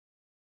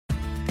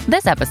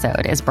This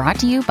episode is brought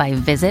to you by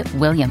Visit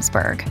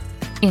Williamsburg.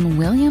 In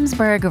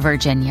Williamsburg,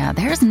 Virginia,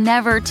 there's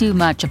never too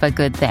much of a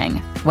good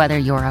thing. Whether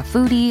you're a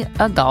foodie,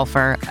 a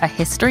golfer, a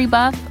history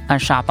buff, a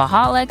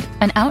shopaholic,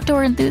 an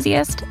outdoor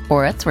enthusiast,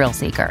 or a thrill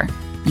seeker,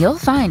 you'll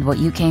find what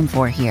you came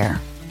for here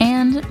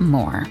and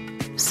more.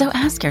 So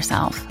ask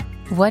yourself,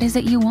 what is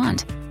it you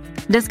want?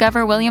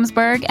 Discover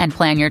Williamsburg and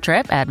plan your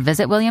trip at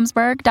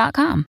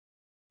visitwilliamsburg.com.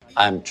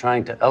 I'm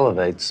trying to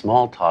elevate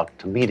small talk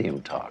to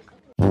medium talk.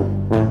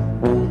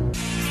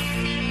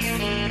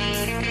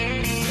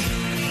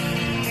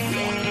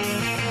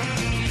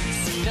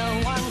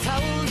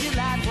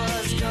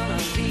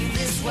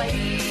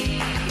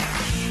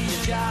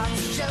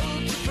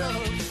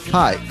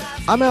 Hi,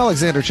 I'm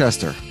Alexander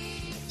Chester.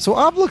 So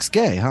Ob looks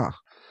gay, huh?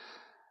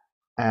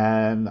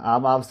 And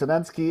I'm Ob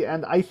Sinensky,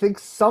 and I think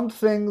some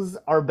things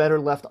are better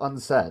left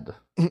unsaid.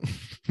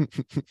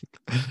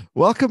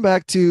 Welcome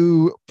back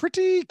to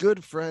Pretty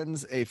Good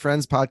Friends, a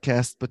Friends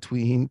podcast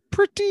between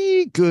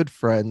pretty good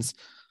friends.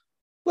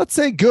 Let's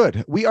say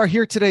good. We are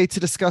here today to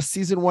discuss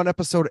season 1,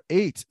 episode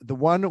 8, the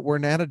one where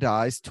Nana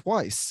dies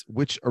twice,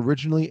 which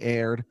originally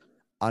aired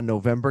on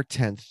November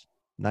 10th,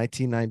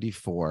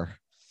 1994.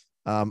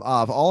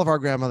 All of our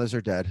grandmothers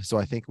are dead, so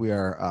I think we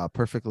are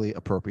perfectly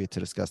appropriate to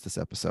discuss this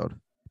episode.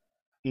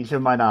 Each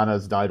of my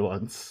nanas died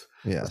once,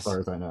 yes, as far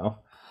as I know.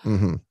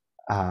 Mm-hmm.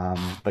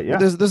 But yeah,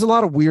 there's a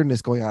lot of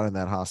weirdness going on in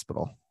that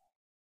hospital.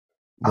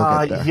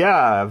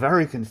 Yeah,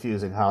 very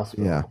confusing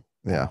hospital.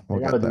 Yeah, we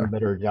gotta do a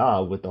better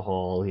job with the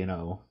whole,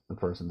 the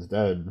person's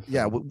dead.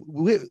 Yeah,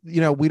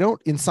 we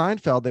don't. In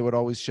Seinfeld, they would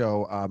always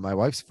show my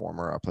wife's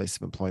former place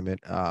of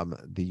employment,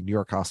 the New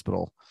York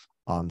hospital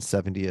on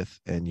 70th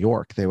and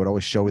York. They would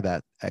always show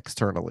that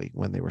externally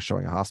when they were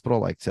showing a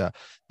hospital.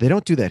 They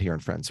don't do that here in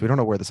Friends. We don't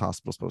know where this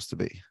hospital is supposed to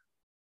be.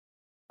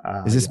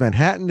 Is this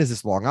Manhattan? Is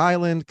this Long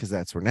Island? Because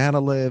that's where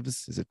Nana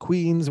lives. Is it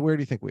Queens? Where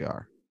do you think we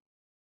are?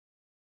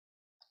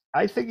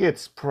 I think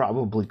it's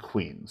probably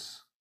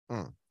Queens.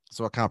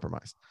 So a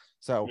compromise.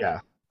 So yeah.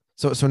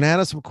 So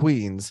Nana's from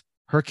Queens.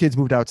 Her kids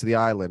moved out to the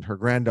island. Her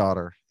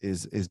granddaughter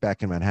is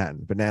back in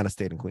Manhattan, but Nana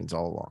stayed in Queens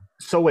all along.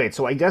 So wait,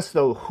 so I guess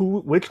though,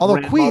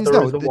 although Queens,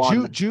 no,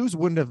 the Jews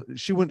wouldn't have.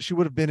 She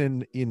would have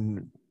been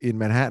in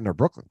Manhattan or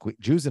Brooklyn.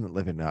 Jews didn't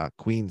live in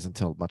Queens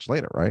until much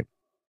later, right?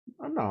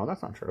 No,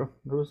 that's not true.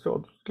 Jews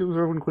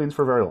were in Queens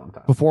for a very long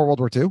time before World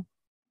War II.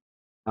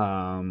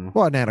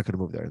 Well, Nana could have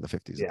moved there in the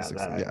 50s. Yeah, and the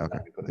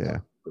 60s. Okay.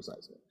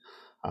 Precisely.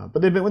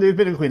 But they've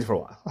been in Queens for a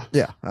while.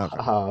 Yeah.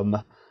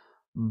 Okay.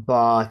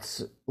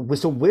 But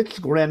so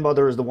which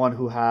grandmother is the one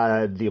who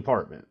had the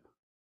apartment?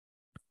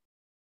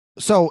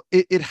 So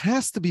it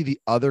has to be the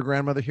other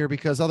grandmother here,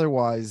 because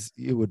otherwise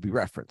it would be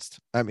referenced.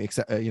 I mean,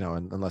 except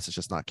unless it's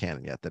just not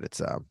canon yet that it's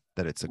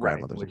a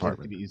grandmother's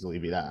apartment. Which could easily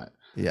be that.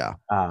 Yeah.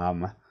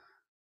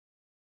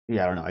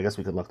 Yeah, I don't know. I guess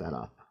we could look that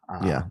up.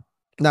 Yeah.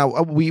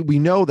 Now we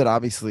know that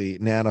obviously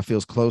Nana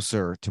feels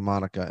closer to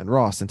Monica and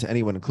Ross than to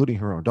anyone, including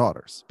her own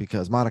daughters,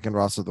 because Monica and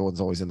Ross are the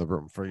ones always in the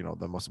room for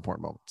the most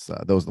important moments.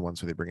 Those are the ones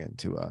who they bring in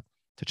to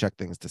check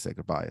things, to say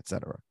goodbye,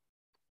 etc.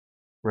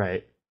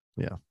 Right.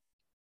 Yeah.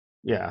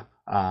 Yeah.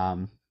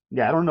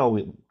 Yeah. I don't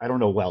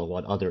know well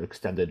what other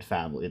extended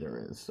family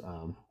there is,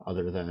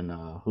 other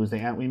than who's the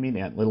aunt we meet?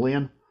 Aunt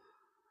Lillian.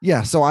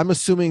 Yeah. So I'm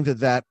assuming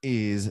that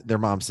is their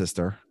mom's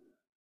sister.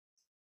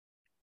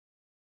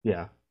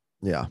 Yeah.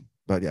 Yeah.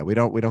 But yeah, we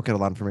don't get a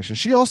lot of information.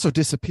 She also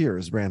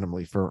disappears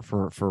randomly for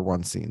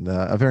one scene,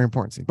 a very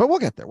important scene. But we'll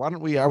get there. Why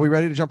don't we? Are we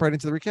ready to jump right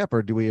into the recap,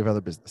 or do we have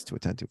other business to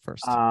attend to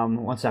first?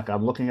 1 second.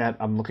 I'm looking at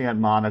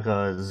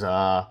Monica's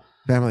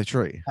family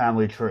tree.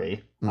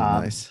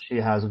 Nice. She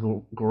has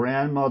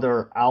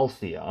grandmother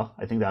Althea.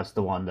 I think that's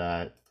the one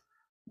that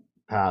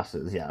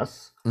passes.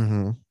 Yes.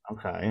 Mm-hmm.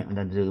 Okay. And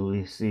then do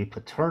we see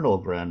paternal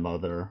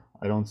grandmother?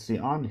 I don't see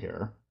on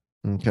here.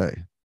 Okay.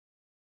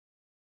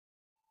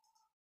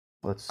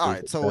 Let's see. All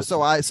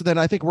right, so then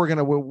I think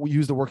we'll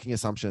use the working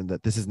assumption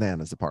that this is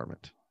Nana's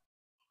apartment.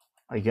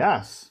 I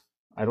guess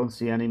I don't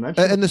see any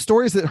mention. And the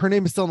story is that her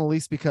name is still in the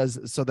lease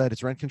so that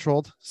it's rent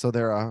controlled. So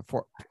they're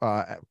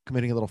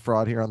committing a little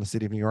fraud here on the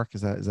city of New York.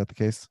 Is that the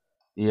case?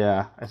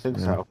 Yeah, I think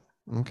so.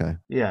 Okay.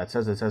 Yeah, it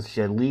says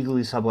she had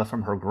legally sublet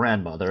from her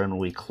grandmother, and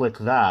when we click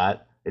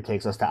that, it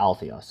takes us to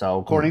Althea. So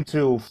according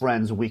to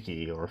Friends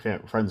Wiki or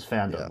Friends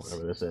Fandom,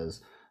 whatever this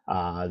is,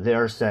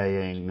 they're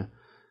saying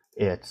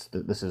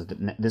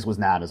this was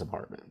Nana's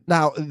apartment.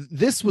 Now,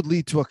 this would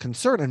lead to a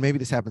concern, and maybe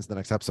this happens in the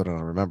next episode, I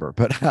don't remember,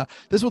 but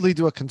this would lead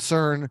to a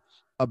concern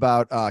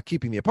about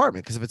keeping the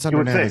apartment, because if it's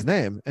under Nana's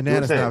name and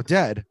Nana's now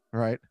dead,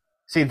 right?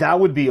 See, that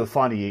would be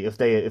funny if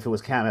it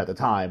was canon at the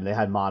time. They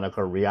had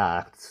Monica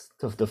react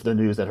to the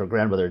news that her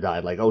grandmother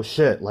died, like, oh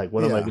shit, like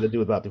what am I going to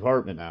do about the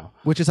apartment now?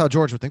 Which is how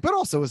George would think, but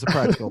also is a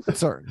practical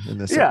concern in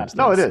this. Yeah,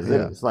 no, it is. Yeah.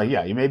 It is. Like,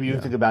 you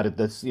think about it.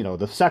 That's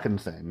the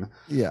second thing.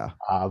 Yeah.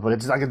 But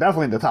it's like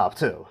definitely in the top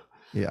two.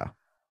 Yeah.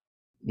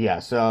 Yeah.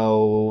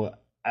 So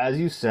as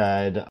you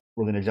said,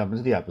 we're going to jump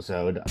into the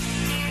episode.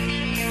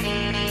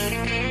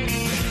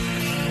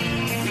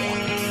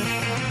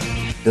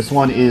 This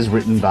one is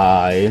written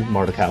by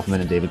Marta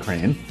Kaufman and David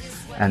Crane.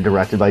 and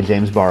directed by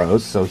James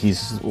Burrows. So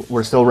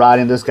we're still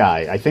riding this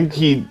guy. I think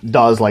he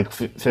does like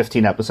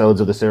 15 episodes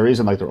of the series,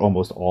 and like they're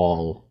almost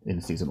all in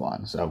season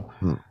 1. So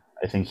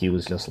I think he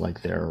was just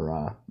like their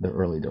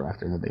early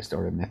director, and then they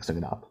started mixing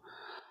it up.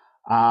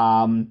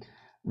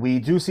 We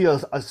do see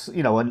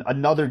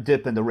another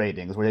dip in the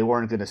ratings where they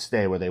weren't going to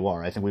stay where they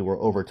were. I think we were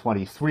over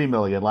 23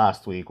 million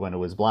last week when it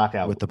was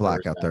blackout with the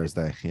blackout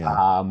Thursday.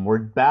 Yeah, we're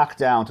back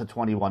down to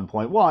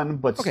 21.1,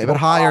 but okay, but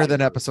higher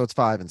than episodes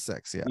 5 and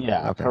 6. Yeah,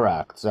 yeah, okay.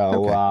 Correct.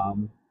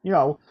 So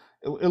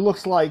it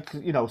looks like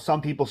some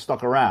people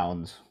stuck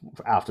around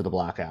after the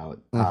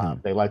blackout.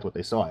 They liked what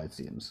they saw, it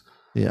seems.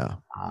 Yeah.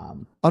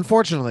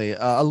 Unfortunately,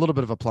 a little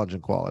bit of a plunge in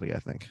quality, I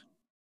think.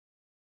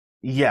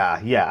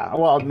 Yeah.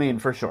 Well, I mean,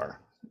 for sure.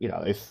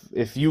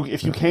 If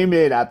you came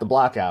in at the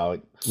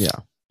blackout,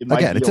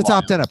 again, it's a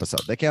top 10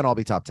 episode. They can't all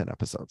be top 10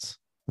 episodes.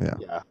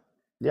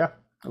 Yeah.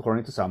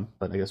 According to some,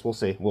 but I guess we'll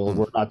see.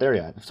 We're not there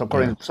yet. So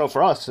so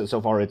for us, so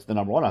far, it's the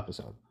number 1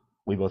 episode.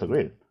 We both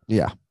agreed.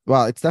 Yeah.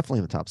 Well, it's definitely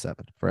in the top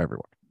 7 for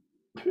everyone.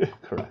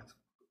 Correct.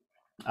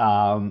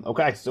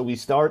 Okay, so we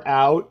start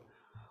out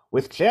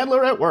with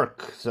Chandler at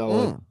work.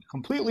 So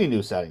completely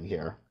new setting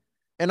here.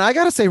 And I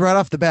got to say right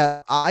off the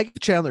bat, I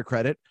give Chandler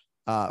credit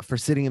for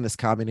sitting in this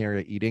common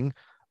area eating.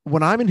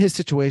 When I'm in his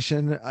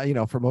situation,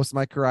 for most of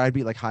my career, I'd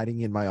be like hiding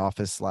in my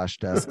office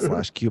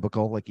 /desk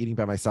 /cubicle, like eating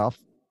by myself.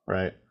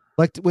 Right.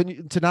 Like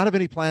to not have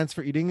any plans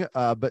for eating,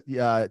 but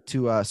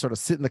to sort of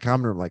sit in the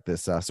common room like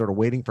this, sort of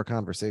waiting for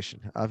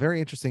conversation. Very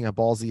interesting,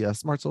 ballsy,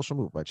 smart social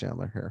move by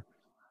Chandler here.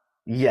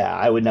 Yeah,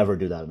 I would never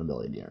do that in a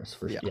million years.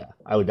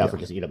 I would definitely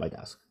just eat at my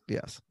desk.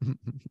 Yes.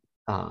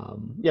 I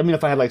mean,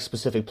 if I had like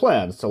specific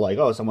plans, so like,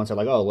 someone said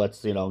like,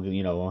 let's hang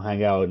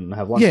out and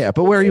have lunch. Yeah,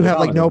 but where you have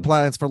like no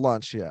plans for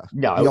lunch, I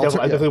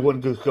definitely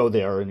wouldn't go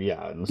there, and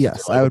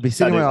yes, I would be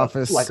sitting in my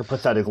office like a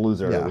pathetic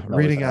loser,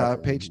 reading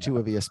page 2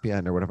 of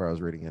ESPN or whatever I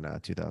was reading in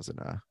 2000.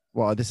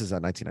 Well, this is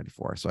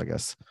 1994, so I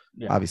guess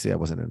obviously I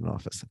wasn't in an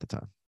office at the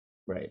time.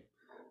 Right.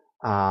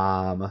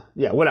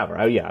 Whatever.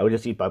 I would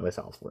just eat by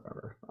myself,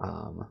 whatever.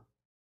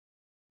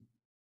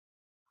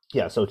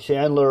 So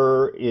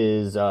Chandler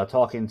is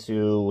talking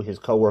to his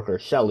coworker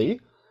Shelly,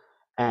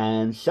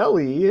 and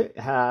Shelly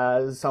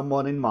has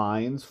someone in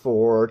mind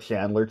for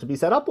Chandler to be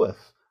set up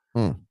with.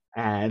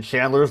 And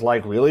Chandler's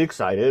like really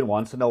excited,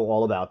 wants to know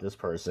all about this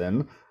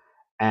person.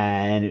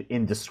 And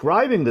in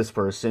describing this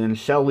person,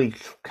 Shelly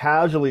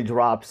casually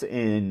drops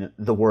in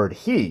the word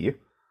he,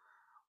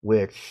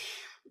 which,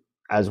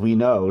 as we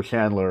know,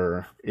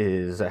 Chandler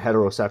is a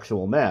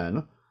heterosexual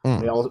man,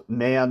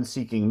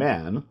 man-seeking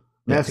man.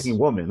 Seeking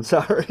woman,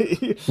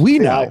 sorry. We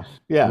know.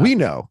 We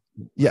know.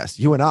 Yes,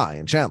 you and I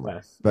and Chandler.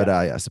 Yes, but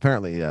yes,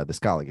 apparently this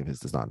colleague of his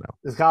does not know.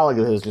 This colleague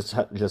of his just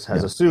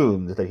has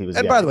assumed that he was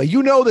And gay. By the way,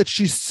 you know that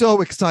she's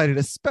so excited,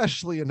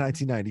 especially in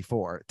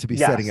 1994, to be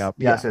setting up.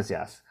 Yes.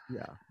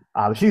 Yeah.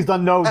 She's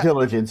done no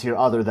diligence here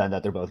other than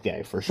that they're both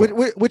gay, for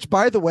sure. Which,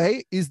 by the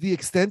way, is the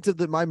extent of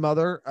that my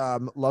mother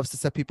loves to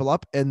set people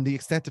up, and the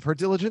extent of her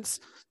diligence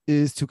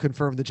is to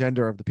confirm the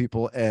gender of the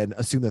people and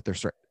assume that they're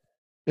straight.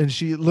 And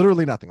she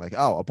literally nothing like,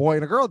 a boy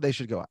and a girl, they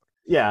should go out.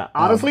 Yeah,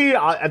 honestly,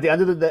 at the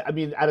end of the day, I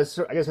mean, I guess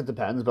it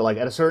depends, but like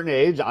at a certain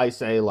age, I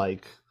say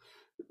like,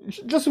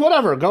 just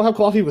whatever, go have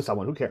coffee with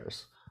someone. Who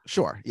cares?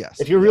 Sure. Yes.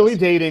 If you're really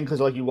dating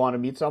because like you want to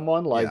meet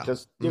someone, like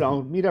just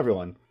meet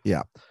everyone.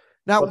 Yeah.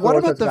 Now, what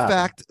about the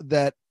fact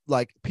that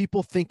like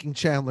people thinking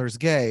Chandler's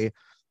gay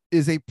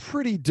is a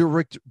pretty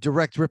direct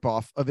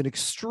ripoff of an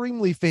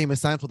extremely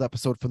famous Seinfeld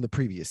episode from the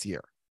previous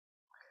year?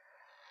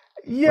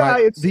 Yeah,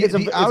 right?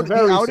 The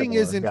outing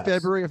is in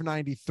February of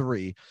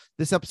 93.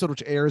 This episode,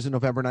 which airs in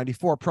November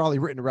 94, probably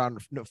written around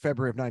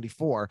February of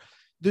 94.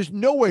 There's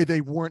no way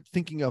they weren't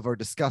thinking of or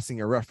discussing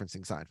or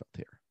referencing Seinfeld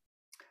here.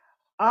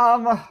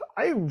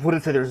 I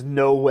wouldn't say there's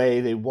no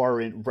way they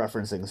weren't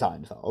referencing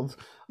Seinfeld.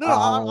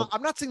 No,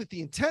 I'm not saying that the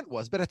intent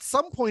was, but at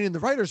some point in the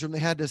writer's room, they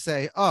had to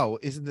say,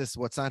 isn't this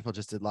what Seinfeld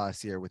just did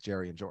last year with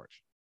Jerry and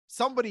George?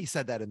 Somebody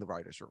said that in the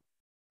writer's room.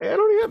 I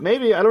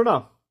don't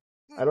know.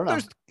 I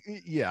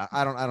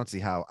don't see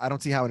how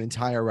an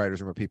entire writer's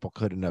room of people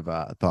couldn't have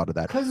thought of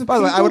that. By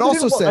the way, I would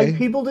also say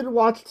people didn't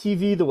watch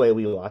TV the way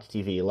we watch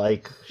TV.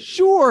 Like,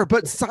 sure,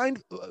 but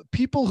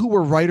people who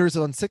were writers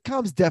on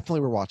sitcoms definitely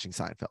were watching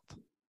Seinfeld.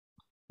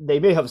 They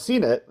may have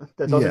seen it.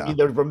 That doesn't mean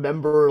they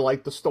remember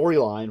like the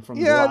storyline from.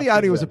 Yeah, the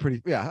audio was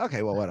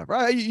okay. Well,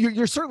 whatever.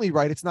 You're certainly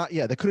right. It's not.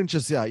 Yeah, they couldn't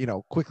just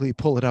quickly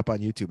pull it up on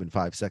YouTube in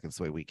 5 seconds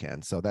the way we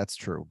can. So that's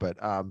true. But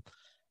and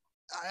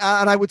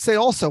I would say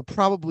also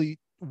probably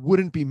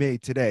wouldn't be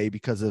made today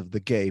because of the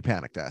gay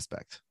panicked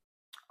aspect.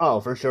 Oh,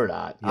 for sure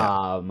not.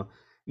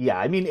 Yeah.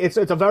 I mean, it's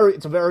a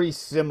very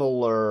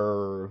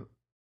similar,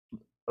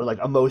 like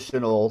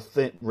emotional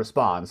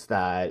response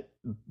that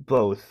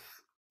both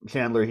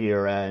Chandler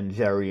here and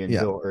Jerry and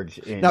George.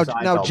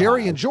 Now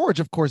Jerry and George,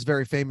 of course,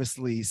 very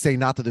famously say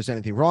not that there's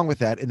anything wrong with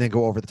that, and then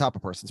go over the top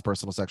of person's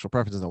personal sexual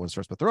preferences. No one's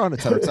first but their own,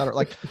 et cetera, et cetera.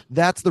 Like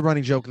that's the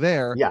running joke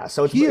there. Yeah.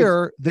 So it's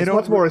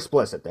much more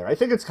explicit there. I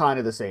think it's kind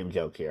of the same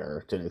joke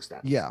here to an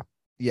extent. Yeah.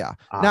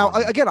 Now,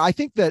 again, I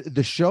think that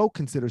the show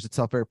considers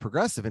itself very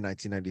progressive in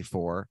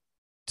 1994.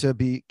 to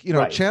be, you know,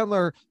 Right.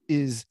 Chandler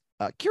is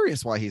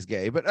curious why he's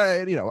gay, but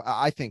you know,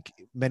 I think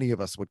many of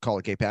us would call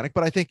it gay panic,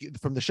 but I think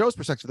from the show's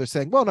perspective, they're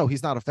saying, well, no,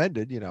 he's not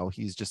offended. You know,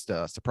 he's just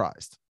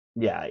surprised.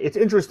 Yeah, it's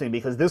interesting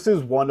because this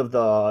is one of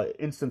the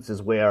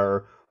instances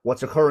where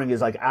what's occurring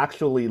is like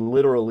actually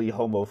literally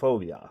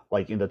homophobia,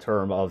 like in the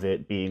term of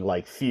it being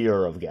like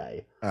fear of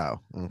gay. Oh,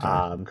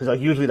 okay. Because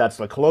like usually that's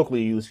like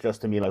colloquially used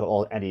just to mean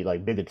like any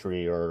like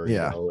bigotry or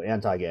Yeah. you know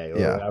anti-gay or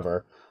Yeah.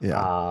 whatever.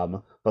 Yeah.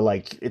 But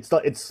like it's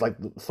like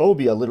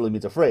phobia literally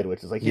means afraid,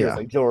 which is like here's Yeah.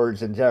 like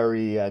George and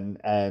Jerry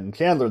and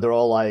Chandler, they're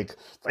all like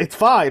it's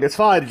fine, it's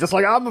fine. It's just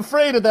like I'm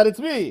afraid of that it's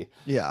me.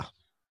 Yeah.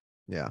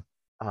 Yeah.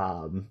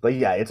 But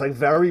yeah, it's like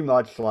very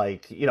much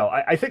like, you know,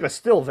 I think a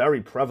still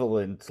very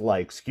prevalent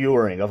like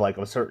skewering of like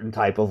a certain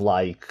type of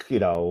like, you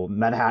know,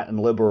 Manhattan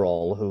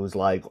liberal who's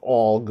like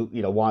all,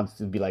 you know, wants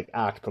to be like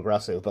act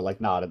progressive, but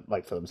like not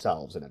like for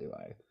themselves in any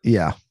way.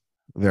 Yeah.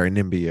 Very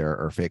NIMBY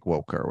or fake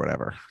woke or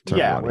whatever.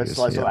 Yeah, where it's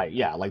like, right,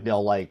 yeah, like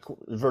they'll like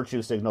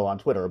virtue signal on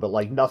Twitter, but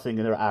like nothing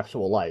in their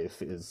actual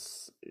life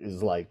is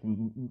like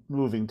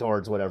moving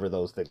towards whatever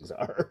those things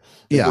are.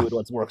 They're doing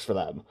what works for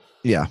them.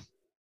 Yeah.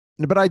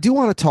 But I do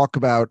want to talk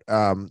about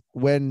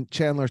when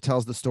Chandler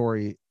tells the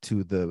story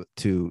to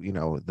you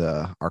know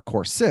our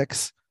core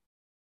six,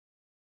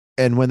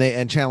 and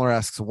when Chandler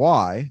asks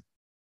why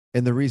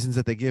and the reasons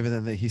that they give,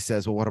 and then he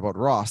says, well, what about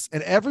Ross?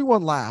 And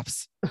everyone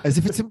laughs as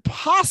if it's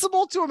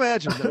impossible to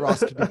imagine that Ross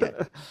could be gay.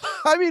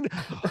 I mean,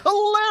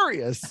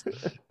 hilarious.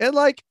 And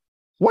like,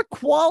 what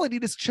quality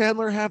does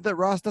Chandler have that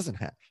Ross doesn't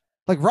have?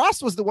 Like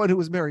Ross was the one who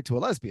was married to a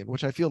lesbian,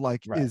 which I feel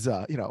like is,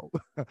 you know,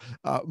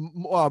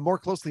 more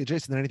closely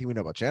adjacent than anything we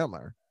know about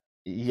Chandler.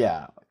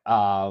 Yeah.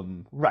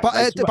 Right.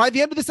 But by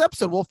the end of this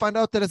episode, we'll find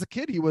out that as a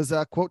kid, he was,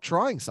 quote,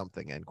 trying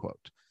something, end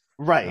quote.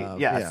 Right.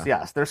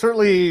 Yes. They're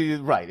certainly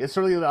right. It's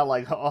certainly not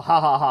like, oh, ha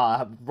ha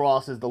ha.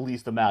 Ross is the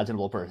least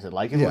imaginable person.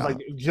 Like it was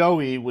like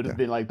Joey would have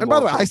been like. And by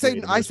the way,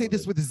 I say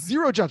this with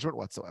zero judgment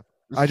whatsoever.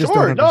 I just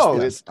don't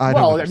know. Yes.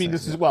 I mean,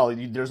 this is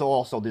there's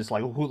also this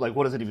like who like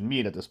what does it even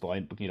mean at this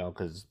point? You know,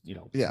 because you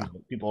know,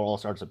 people are all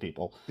sorts of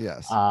people.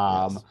 Yes.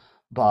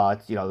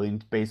 But you know,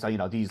 based on you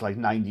know these like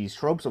 '90s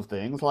tropes of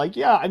things, like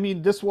I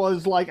mean, this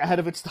was like ahead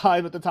of its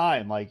time at the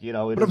time. Like you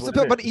know,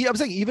 I'm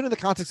saying even in the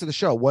context of the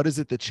show, what is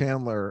it that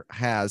Chandler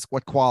has?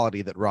 What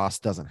quality that Ross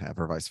doesn't have,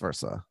 or vice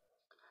versa?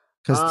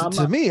 Because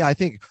to me, I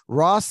think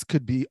Ross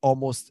could be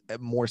almost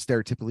more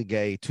stereotypically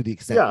gay to the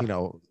extent you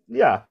know.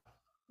 Yeah.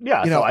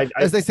 You know,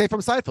 as they say from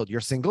Seinfeld, you're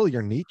single,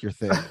 you're neat, you're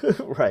thin.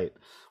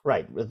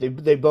 Right.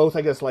 They both,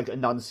 I guess, like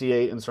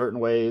enunciate in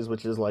certain ways,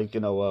 which is like, you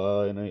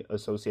know,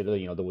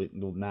 associated, you know, the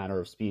manner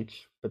of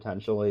speech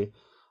potentially.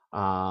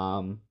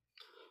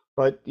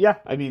 But yeah,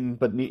 I mean,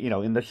 but you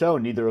know, in the show,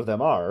 neither of them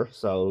are.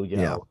 So, you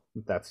know,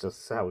 that's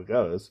just how it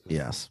goes.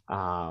 Yes.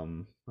 But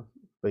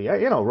yeah,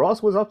 you know,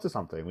 Ross was up to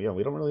something. We don't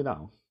really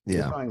know. He's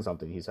trying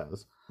something, he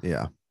says.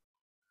 Yeah.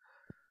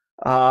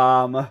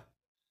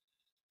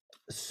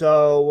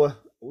 So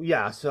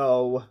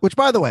which,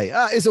 by the way,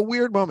 is a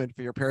weird moment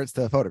for your parents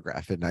to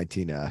photograph in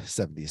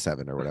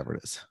 1977 or whatever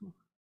it is.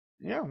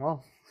 Yeah,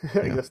 well,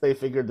 I guess they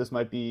figured this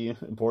might be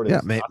important.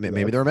 Yeah,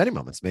 maybe there were many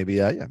moments. Maybe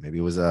maybe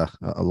it was a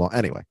long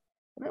anyway.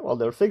 Yeah, well,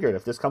 they figured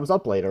if this comes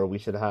up later, we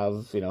should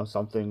have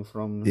something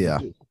from yeah.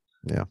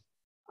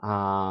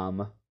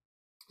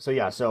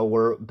 So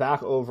we're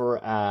back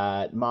over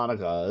at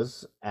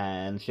Monica's,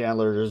 and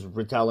Chandler's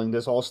retelling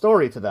this whole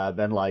story to them,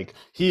 and like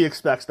he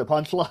expects the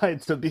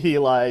punchline to be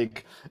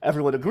like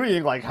everyone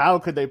agreeing, like how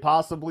could they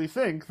possibly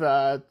think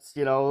that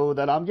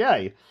that I'm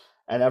gay,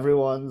 and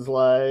everyone's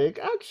like,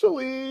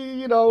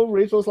 actually,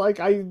 Rachel's like,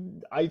 I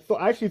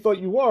actually thought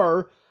you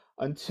were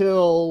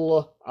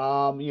until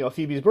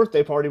Phoebe's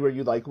birthday party where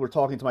you were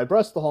talking to my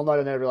breast the whole night,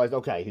 and then I realized,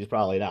 okay, he's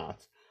probably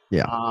not.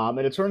 Yeah. And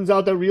it turns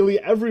out that really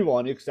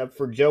everyone except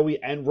for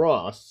Joey and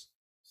Ross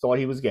thought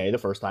he was gay the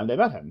first time they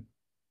met him.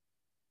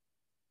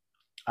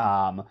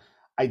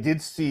 I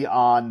did see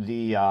on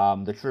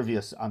the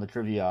trivia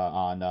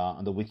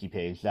on the wiki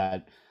page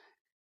that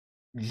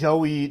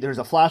Joey, there's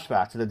a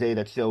flashback to the day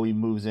that Joey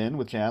moves in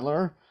with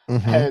Chandler,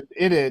 and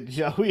in it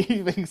Joey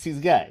thinks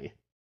he's gay.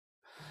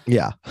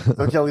 Yeah.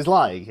 So Joey's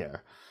lying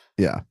here.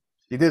 Yeah.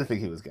 He didn't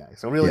think he was gay.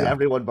 So really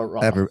everyone but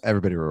Ross.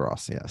 Everybody but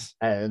Ross, yes.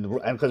 And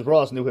because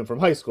Ross knew him from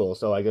high school,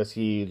 so I guess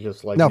he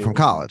just from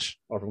college.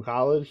 Or from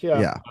college,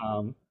 yeah.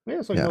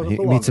 So he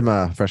meets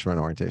him freshman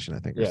orientation, I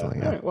think, or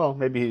something. Yeah. Right. Well,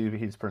 maybe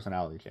his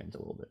personality changed a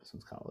little bit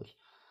since college.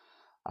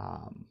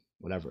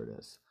 Whatever it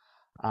is.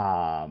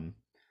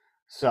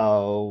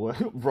 So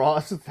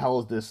Ross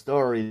tells this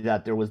story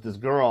that there was this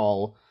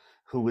girl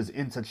who was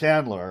into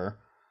Chandler,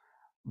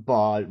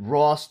 but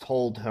Ross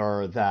told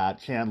her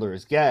that Chandler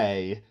is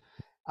gay.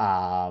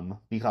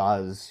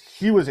 Because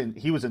he was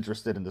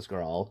interested in this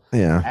girl,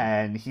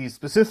 and he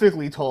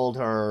specifically told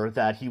her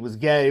that he was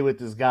gay with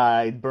this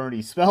guy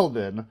Bernie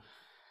Spelman,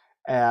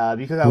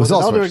 because that was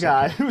another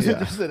guy who was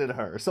interested in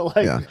her. So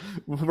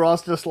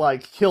Ross just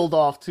killed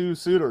off two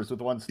suitors with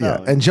one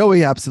stone. Yeah, and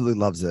Joey absolutely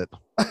loves it.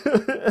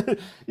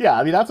 Yeah,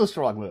 I mean that's a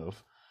strong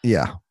move.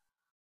 Yeah.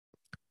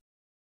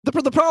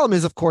 The problem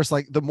is, of course,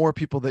 like the more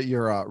people that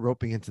you're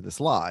roping into this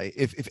lie,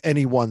 if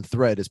any one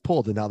thread is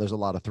pulled and now there's a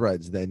lot of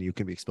threads, then you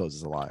can be exposed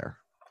as a liar,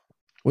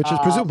 which is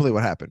presumably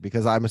what happened,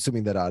 because I'm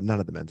assuming that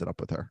none of them ended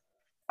up with her.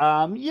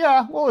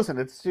 Yeah, well, listen,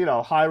 it's,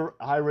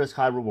 high risk,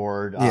 high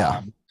reward.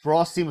 Yeah.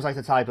 Ross seems like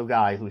the type of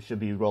guy who should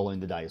be rolling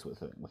the dice with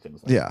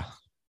things like Yeah.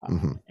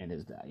 that. In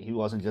his day, he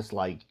wasn't just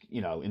like,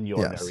 in the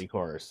ordinary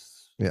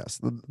course. Yes,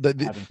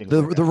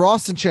 the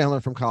Ross and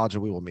Chandler from College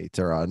that we will meet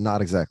are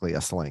not exactly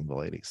slaying the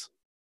ladies.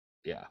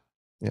 Yeah.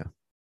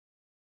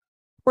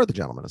 We're the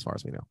gentlemen, as far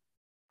as we know.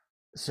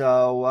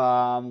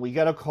 So we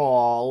get a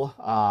call.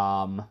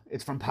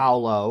 It's from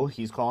Paolo.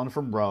 He's calling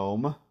from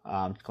Rome.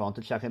 Calling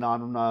to check in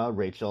on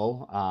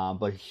Rachel.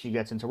 But she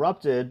gets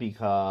interrupted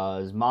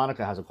because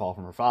Monica has a call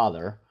from her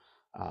father.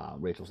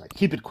 Rachel's like,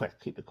 keep it quick.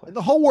 In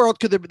the whole world,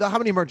 how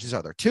many emergencies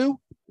are there? 2?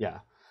 Yeah.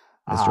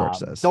 As George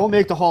says. Don't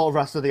make the whole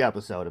rest of the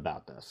episode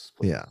about this,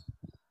 please. Yeah.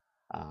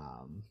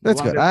 That's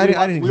good.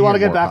 We want to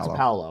get back to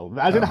Paolo.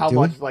 Imagine how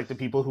much we? like the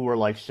people who were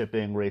like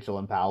shipping Rachel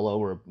and Paolo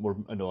were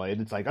annoyed.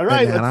 It's like, all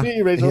right, let's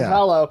see Rachel and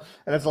Paolo,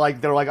 and it's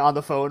like they're like on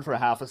the phone for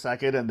half a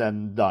second and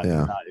then done.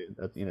 Yeah.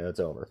 It's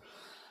over.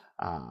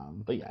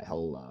 But yeah,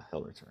 he'll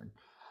return.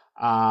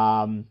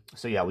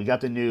 So yeah, we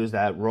got the news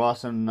that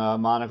Ross and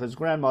Monica's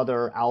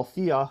grandmother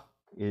Althea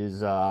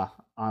is on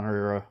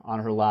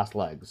her last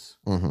legs.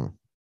 Mm-hmm.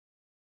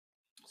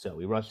 So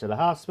we rushed to the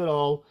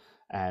hospital.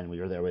 And we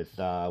were there with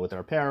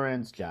our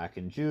parents, Jack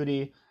and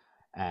Judy,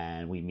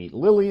 and we meet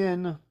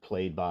Lillian,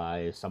 played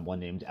by someone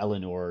named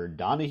Eleanor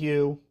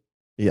Donahue.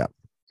 Yeah,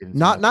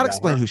 not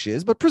explain who she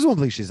is, but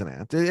presumably she's an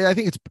aunt. I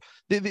think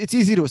it's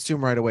easy to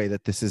assume right away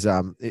that this is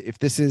if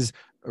this is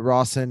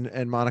Ross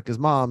and Monica's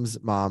mom's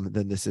mom,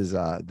 then this is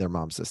their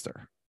mom's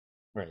sister.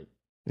 Right.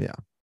 Yeah,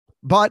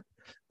 but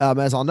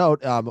as I'll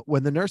note,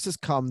 when the nurses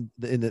come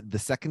in the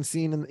second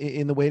scene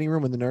in the waiting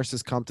room, when the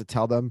nurses come to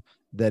tell them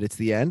that it's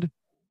the end.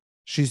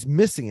 She's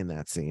missing in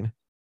that scene.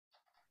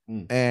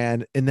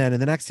 And then in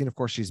the next scene, of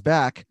course, she's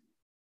back.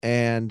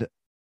 And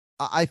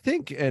I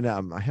think, and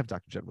I have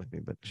Dr. Jen with me,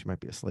 but she might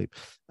be asleep.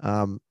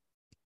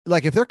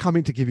 Like if they're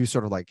coming to give you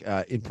sort of like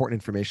important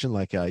information,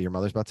 like your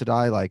mother's about to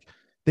die, like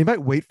they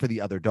might wait for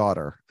the other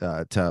daughter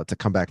to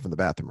come back from the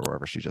bathroom or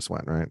wherever she just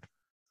went, right?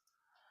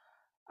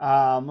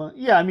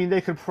 Yeah, I mean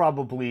they could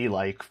probably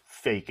like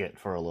fake it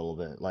for a little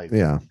bit. Like,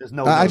 yeah, there's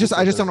no. I just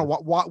don't know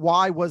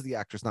why was the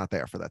actress not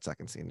there for that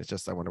second scene? It's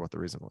just I wonder what the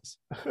reason was.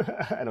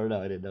 I don't know.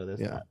 I didn't know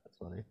this. Yeah, that's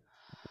funny.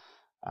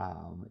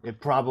 It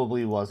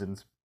probably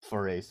wasn't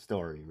for a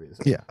story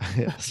reason. Yeah,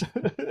 yes.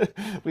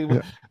 we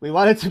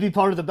wanted to be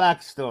part of the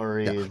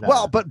backstory. Yeah.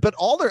 Well, but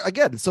all there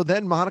again. So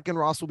then Monica and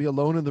Ross will be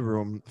alone in the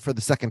room for the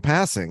second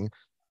passing.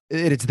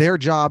 It's their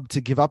job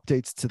to give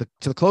updates to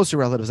the closer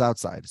relatives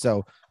outside.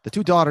 So the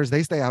 2 daughters,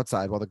 they stay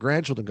outside while the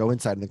grandchildren go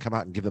inside and then come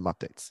out and give them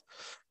updates.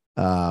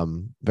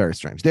 Very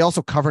strange. They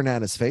also cover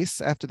Nana's face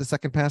after the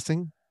second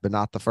passing, but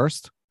not the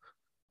first.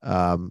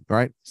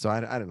 Right. So I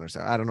don't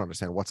understand. I don't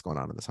understand what's going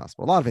on in this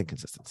hospital. A lot of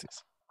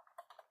inconsistencies.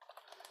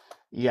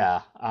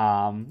 Yeah.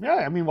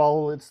 Yeah. I mean,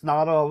 well, it's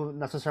not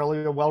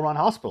necessarily a well-run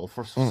hospital.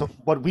 So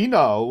what we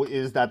know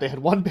is that they had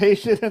 1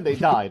 patient and they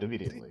died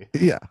immediately.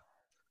 Yeah.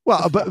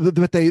 Well,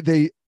 but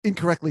they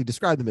incorrectly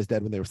described them as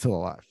dead when they were still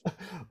alive.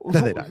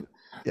 Then they died.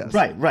 Yes.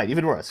 Right.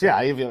 Even worse. Yeah.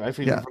 I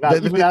forgot.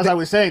 As I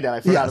was saying that,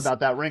 I forgot about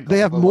that wrinkle. They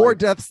have more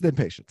deaths than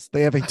patients.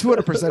 They have a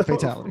 200%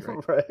 fatality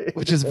rate, right.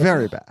 Which is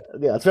very bad.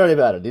 Yeah, it's very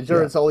bad. The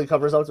insurance only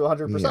covers up to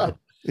 100%.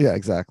 Yeah,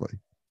 exactly.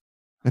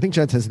 I think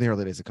Jen says in the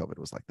early days of COVID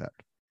was like that.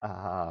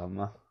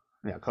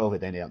 Yeah,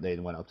 COVID, they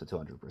went up to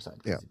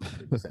 200%. Yeah.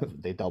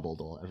 They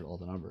doubled all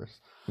the numbers.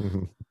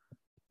 Mm-hmm.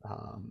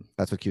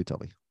 That's what Q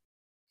told me.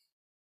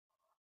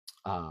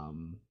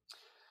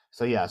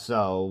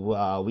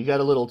 So we get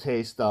a little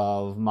taste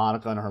of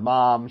Monica and her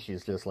mom.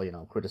 She's just like,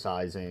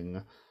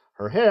 criticizing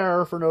her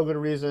hair for no good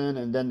reason.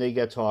 And then they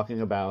get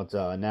talking about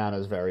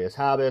Nana's various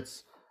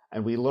habits.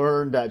 And we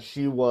learned that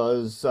she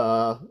was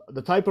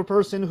the type of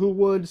person who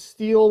would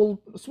steal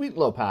Sweet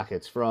Low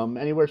packets from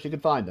anywhere she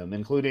could find them,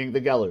 including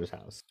the Geller's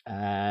house.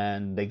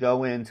 And they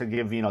go in to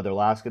give, their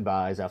last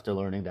goodbyes after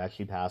learning that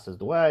she passes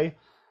away.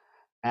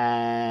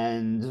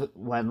 And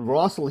when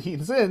Ross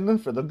leans in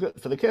for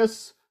the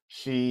kiss,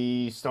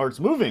 she starts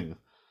moving.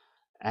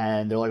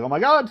 And they're like, oh my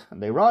God.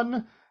 And they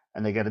run,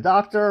 and they get a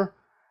doctor,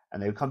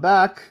 and they come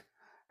back,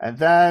 and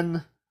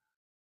then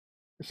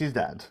she's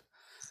dead.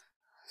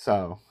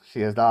 So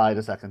she has died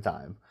a second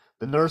time.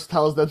 The nurse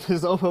tells them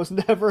this almost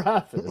never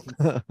happens.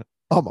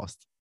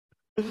 Almost.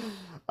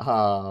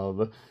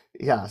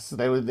 Yes,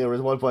 there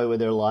was one point where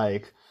they're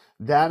like,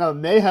 Dana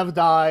may have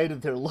died,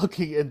 and they're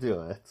looking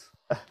into it.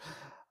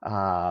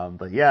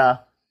 But yeah,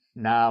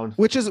 now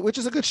which is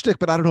a good shtick,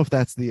 but I don't know if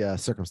that's the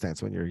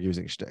circumstance when you're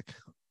using shtick.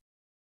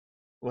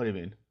 What do you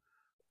mean?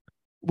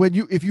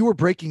 If you were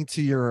breaking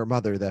to your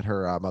mother that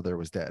her mother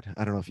was dead,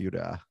 I don't know if you'd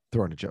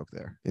throw in a joke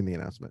there in the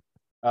announcement.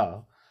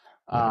 Oh.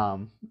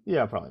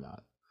 Yeah, probably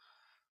not.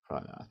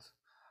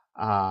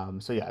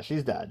 So yeah,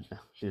 she's dead.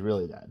 She's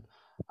really dead.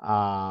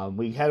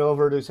 We head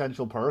over to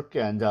Central Perk,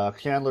 and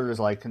Chandler is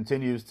like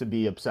continues to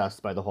be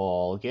obsessed by the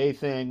whole gay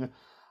thing.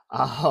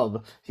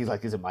 He's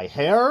like, "Is it my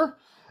hair?"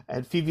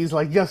 And Phoebe's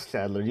like, "Yes,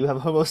 Chandler, you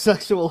have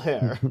homosexual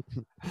hair."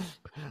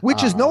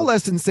 Which is no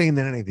less insane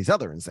than any of these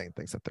other insane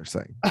things that they're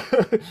saying,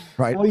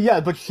 right? Well, yeah,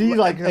 but she's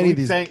like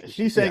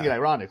she's saying yeah. it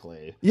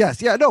ironically.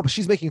 Yes, yeah, no, but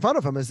she's making fun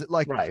of him. Is it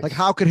like Right. like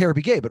how could hair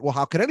be gay? But well,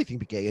 how could anything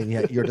be gay? And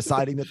yet you're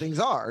deciding that things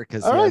are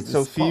because All right,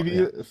 so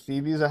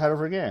Phoebe's ahead of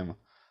her game.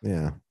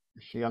 Yeah,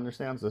 She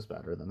understands this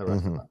better than the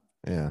rest of them.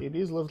 Yeah,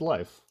 Phoebe's lived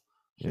life.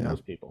 She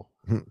knows people.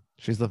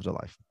 She's lived a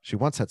life. She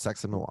once had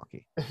sex in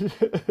Milwaukee.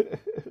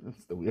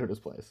 It's the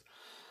weirdest place.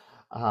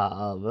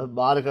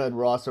 Monica and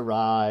Ross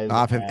arrive.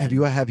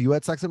 Have you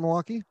had sex in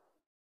Milwaukee?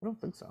 I don't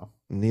think so.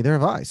 Neither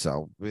have I.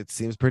 So it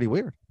seems pretty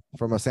weird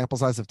from a sample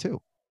size of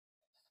 2.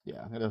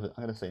 Yeah, I'm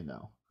gonna say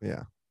no.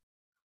 Yeah.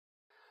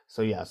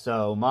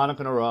 So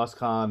Monica and Ross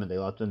come and they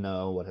let them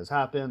know what has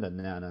happened, and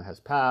Nana has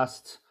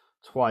passed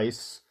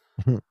twice.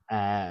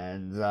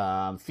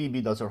 And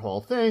Phoebe does her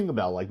whole thing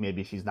about like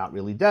maybe she's not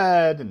really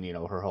dead, and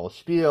her whole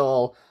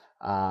spiel.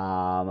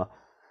 Monica's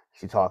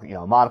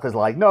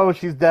like, no,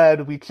 she's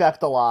dead. We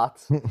checked a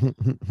lot.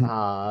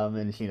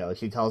 And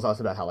she tells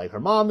us about how like her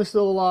mom is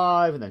still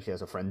alive, and then she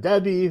has a friend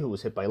Debbie who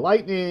was hit by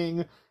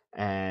lightning,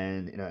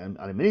 and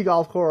on a mini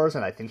golf course,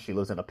 and I think she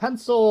lives in a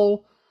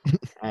pencil.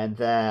 And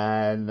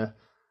then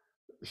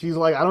she's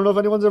like, I don't know if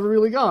anyone's ever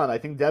really gone. I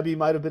think Debbie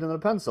might have been in a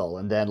pencil.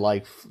 And then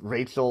like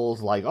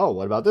Rachel's like, oh,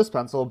 what about this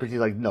pencil? But she's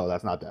like, no,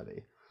 that's not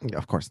Debbie. Yeah,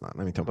 of course not.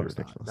 I mean, don't be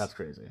ridiculous. That's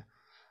crazy.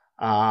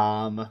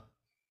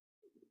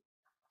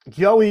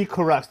 Joey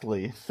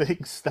correctly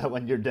thinks that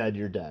when you're dead,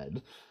 you're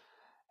dead.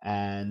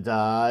 And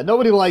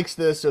nobody likes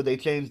this, so they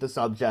change the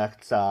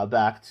subject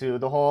back to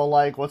the whole,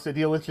 like, what's the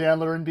deal with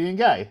Chandler and being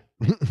gay?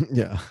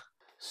 Yeah.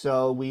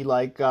 So we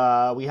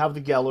have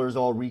the Gellers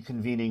all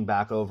reconvening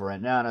back over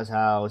at Nana's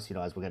house,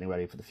 as we're getting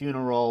ready for the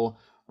funeral.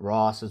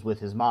 Ross is with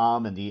his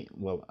mom and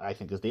I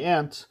think is the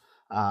aunt.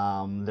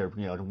 They're,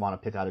 want to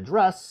pick out a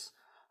dress.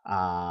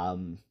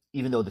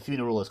 Even though the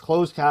funeral is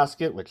closed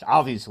casket, which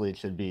obviously it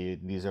should be,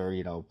 these are,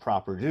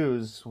 proper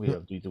Jews. We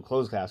do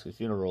closed casket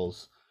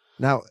funerals.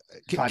 Now,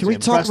 can we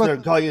talk about their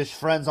Goyish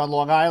friends on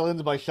Long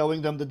Island by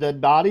showing them the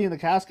dead body in the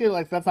casket?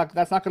 Like that's not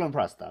going to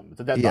impress them. It's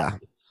a dead body.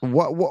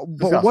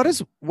 What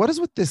is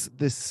with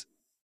this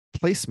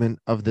placement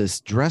of this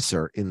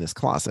dresser in this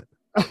closet?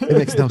 It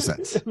makes no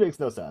sense. It makes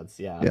no sense.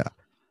 Yeah. Yeah.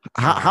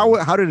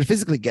 How did it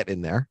physically get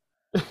in there?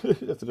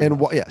 And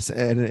what? Yes.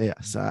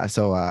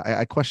 So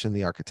I question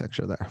the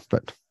architecture there,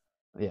 but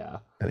yeah.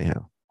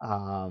 Anyhow,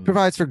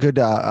 provides for good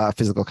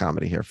physical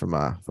comedy here from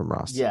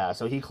Ross. Yeah.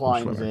 So he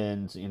climbs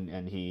in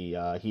and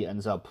he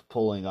ends up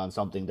pulling on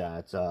something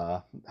that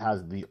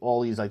has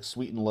all these like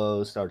sweet and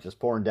lows start just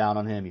pouring down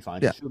on him. He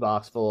finds a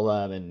shoebox full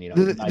of them,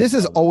 and this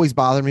has always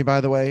bothered me.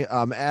 By the way,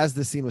 as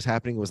the scene was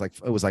happening, it was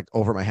like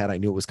over my head. I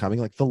knew it was coming.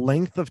 Like the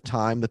length of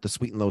time that the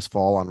sweet and lows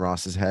fall on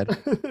Ross's head.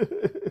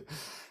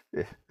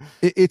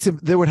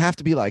 There would have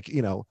to be like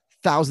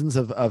thousands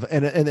of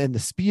and the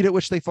speed at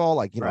which they fall,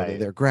 like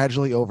they're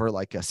gradually over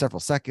like several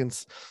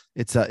seconds.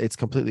 It's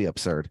completely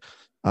absurd.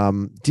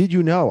 Did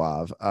you know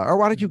of or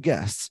why did you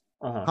guess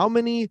how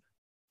many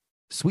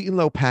Sweet and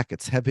Low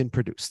packets have been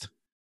produced?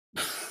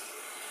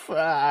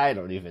 I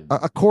don't even,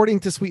 according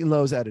to Sweet and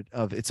Low's edit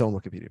of its own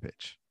Wikipedia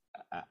page.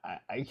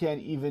 I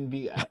can't even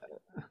be.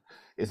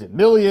 Is it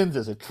millions?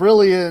 Is it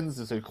trillions?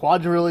 Is it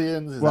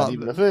quadrillions? Is that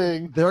even a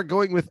thing? They're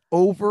going with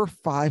over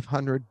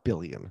 500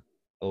 billion.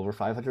 Over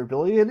 500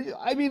 billion?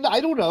 I mean, I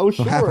don't know.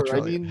 Sure.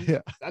 I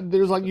mean,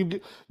 there's like you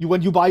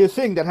when you buy a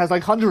thing that has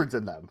like hundreds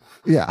in them.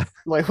 Yeah.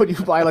 Like when you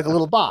buy like a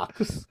little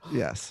box.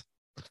 Yes.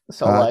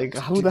 So like,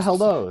 who the hell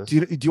knows?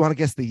 Do you want to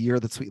guess the year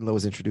that Sweet and Low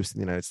was introduced in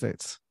the United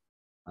States?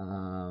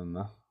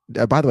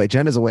 By the way,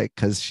 Jen is awake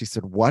because she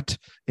said "what"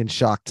 in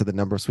shock to the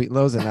number of Sweet and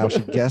Lows, and now she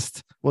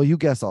guessed. Well, you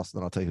guess also,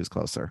 then I'll tell you who's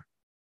closer.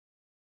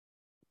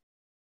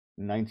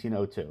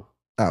 1902.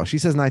 Oh, she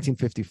says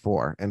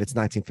 1954, and it's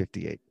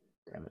 1958.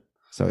 Damn it.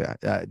 So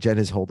yeah, Jen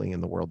is holding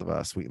in the world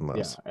of Sweet and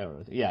Lows.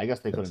 Yeah, I guess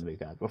they couldn't make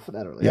that before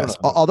that early. Yes,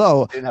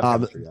 although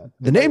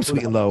the name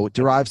Sweet and Low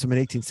derives from an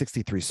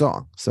 1863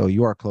 song, so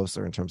you are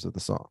closer in terms of the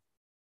song.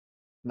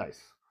 Nice.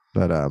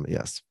 But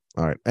yes.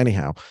 All right.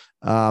 Anyhow,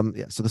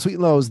 so the Sweet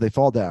and Lows, they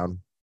fall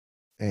down,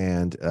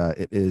 and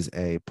it is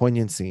a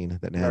poignant scene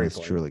that Nana is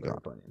truly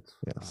gone.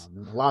 Yes.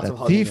 Lots of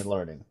hugging and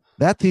learning.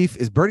 That thief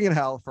is burning in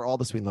hell for all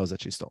the Sweet and Lows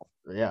that she stole.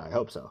 Yeah, I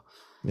hope so.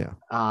 Yeah.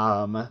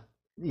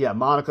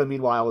 Monica,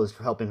 meanwhile, is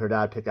helping her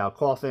dad pick out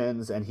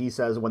coffins, and he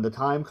says when the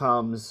time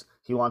comes,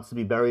 he wants to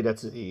be buried at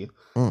sea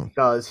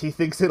because he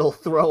thinks it'll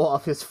throw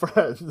off his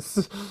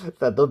friends,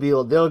 that they're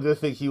going to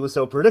think he was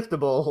so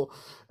predictable,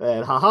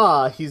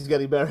 and he's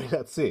getting buried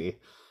at sea.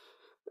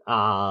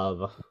 I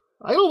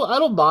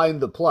don't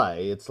mind the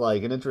play. It's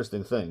like an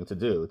interesting thing to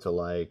do to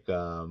like,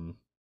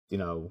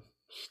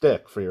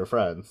 shtick for your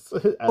friends.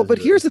 But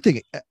here's the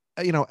thing.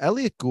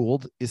 Elliot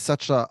Gould is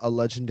such a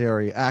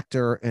legendary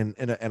actor and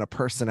a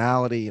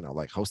personality,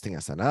 like hosting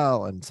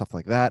SNL and stuff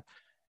like that.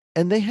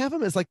 And they have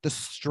him as like the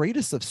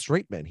straightest of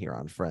straight men here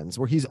on Friends,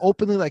 where he's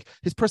openly like,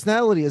 his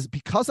personality is,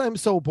 because I'm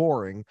so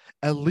boring,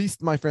 at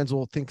least my friends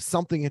will think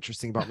something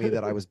interesting about me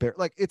that I was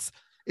like, it's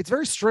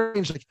very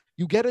strange. Like,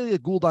 you get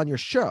Elliot Gould on your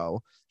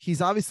show.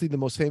 He's obviously the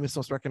most famous,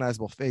 most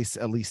recognizable face,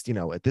 at least,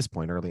 at this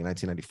point, early in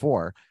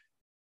 1994.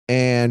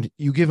 And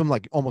you give him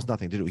like almost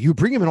nothing to do. You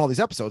bring him in all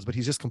these episodes, but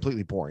he's just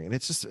completely boring. And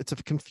it's a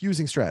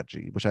confusing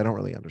strategy, which I don't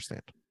really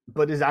understand.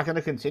 But is that going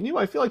to continue?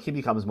 I feel like he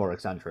becomes more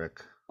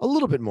eccentric. A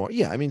little bit more.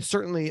 Yeah. I mean,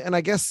 certainly. And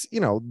I guess,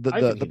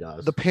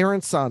 the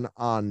parents on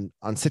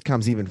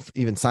sitcoms,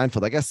 even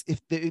Seinfeld, I guess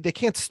if they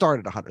can't start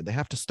at 100, they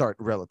have to start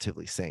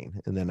relatively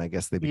sane. And then I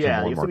guess they become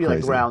more and more crazy.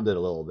 Like grounded a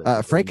little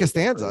bit. Frank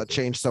Costanza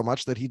changed so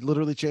much that he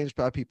literally changed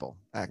people,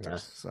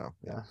 actors. Yes. So,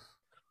 yeah.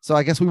 So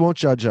I guess we won't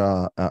judge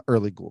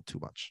early Gould too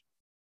much.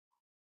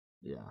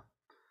 Yeah.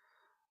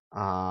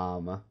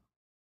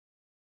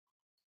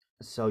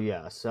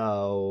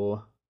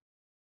 So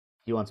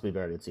he wants to be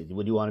buried at sea.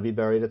 Would you want to be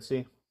buried at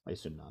sea? I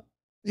assume not.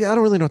 Yeah, I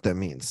don't really know what that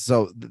means.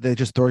 So they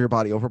just throw your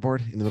body overboard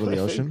in the middle of the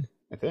ocean?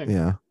 I think.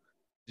 Yeah.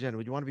 Jen,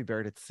 would you want to be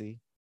buried at sea?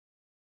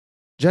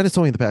 Jen has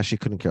told me in the past she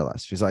couldn't care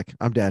less. She's like,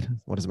 I'm dead.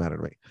 What does it matter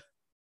to me?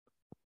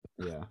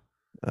 Yeah.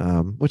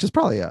 Which is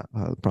probably a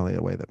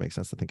way that makes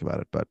sense to think about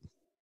it. But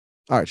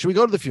all right, should we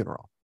go to the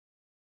funeral?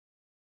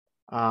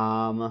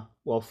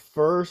 Well,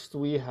 first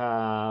we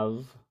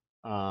have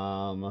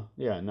we're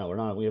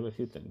not. We have a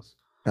few things.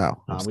 Oh,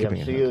 we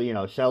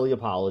have Shelley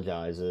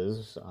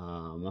apologizes.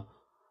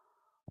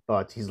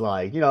 But he's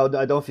like,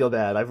 I don't feel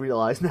bad. I've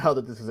realized now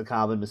that this is a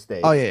common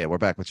mistake. Oh yeah, we're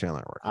back with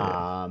Chandler at work.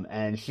 Yeah.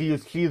 And she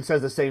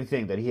says the same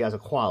thing, that he has a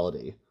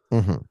quality.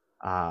 Mm-hmm.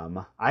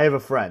 I have a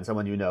friend,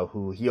 someone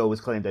who he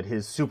always claimed that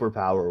his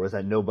superpower was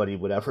that nobody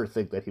would ever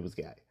think that he was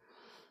gay.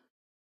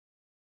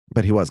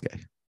 But he was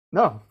gay.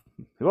 No,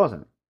 he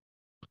wasn't.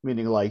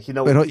 Meaning, like, you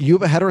have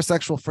a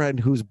heterosexual friend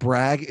whose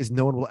brag is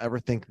no one will ever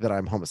think that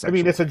I'm homosexual. I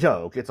mean, it's a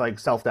joke. It's like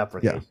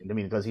self-deprecation. Yeah. I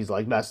mean, because he's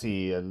like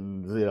messy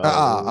and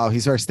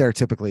he's very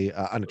stereotypically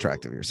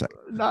unattractive. You're saying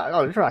not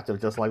unattractive,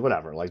 just like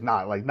whatever, like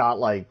not like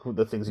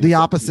the things. The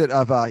opposite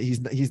of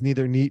he's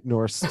neither neat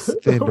nor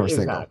thin nor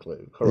single.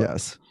 Exactly. Correct.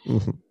 Yes.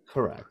 Mm-hmm.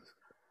 Correct.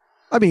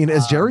 I mean,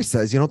 as Jerry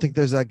says, you don't think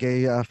there's a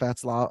gay fat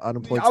slob,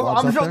 unemployed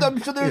slobs I'm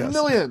sure there's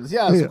millions.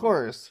 Yes, yeah. Of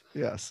course.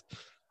 Yes.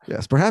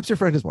 Yes, perhaps your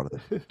friend is one of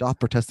them. Doth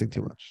protesting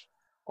too much.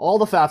 All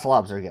the fat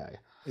slobs are gay.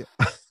 Yeah.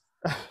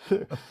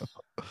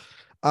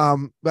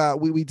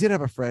 We did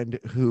have a friend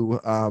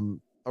who,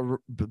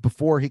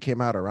 before he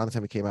came out, or around the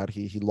time he came out,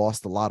 he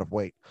lost a lot of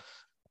weight,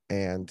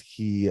 and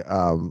he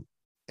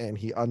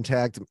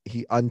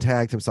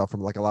untagged himself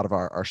from like a lot of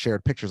our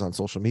shared pictures on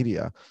social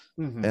media.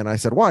 Mm-hmm. And I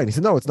said, why? And he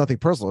said, no, it's nothing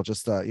personal.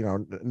 Just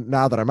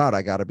now that I'm out,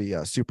 I got to be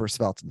super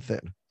svelte and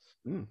thin.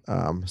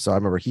 So I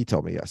remember he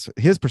told me, yes,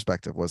 his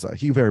perspective was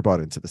he very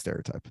bought into the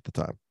stereotype at the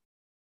time.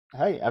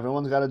 Hey,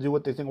 everyone's got to do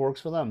what they think works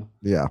for them.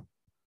 Yeah.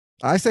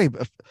 I say,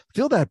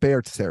 feel that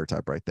bear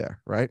stereotype right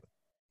there, right?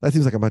 That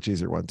seems like a much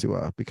easier one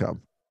to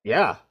become.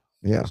 Yeah.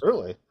 Yeah.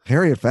 Certainly.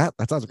 Hairy and fat.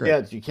 That sounds great.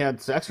 Yeah, you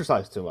can't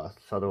exercise too much.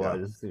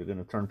 Otherwise, you're going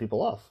to turn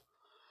people off.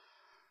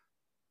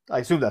 I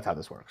assume that's how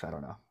this works. I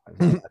don't know.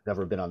 I've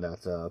never been on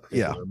that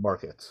particular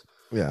market.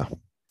 Yeah.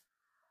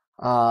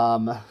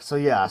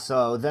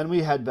 So then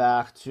we head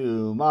back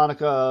to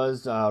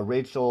Monica's.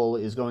 Rachel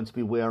is going to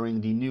be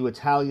wearing the new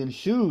Italian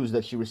shoes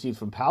that she received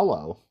from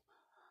Paolo.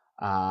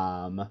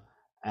 And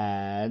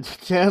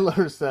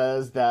Chandler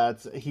says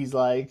that he's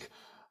like,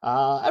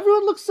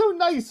 everyone looks so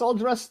nice, all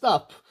dressed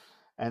up.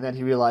 And then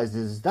he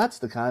realizes that's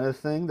the kind of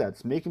thing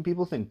that's making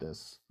people think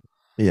this.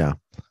 Yeah.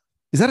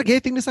 Is that a gay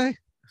thing to say?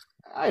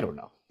 I don't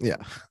know. Yeah.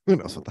 Who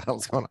knows what the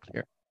hell's going on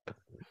here?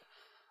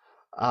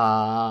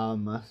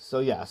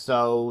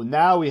 So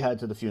now we head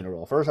to the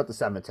funeral, first at the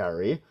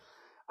cemetery.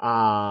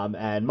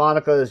 And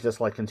Monica is just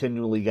like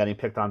continually getting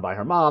picked on by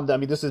her mom. I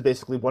mean, this is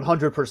basically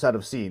 100%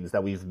 of scenes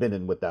that we've been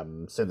in with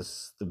them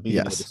since the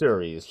beginning of the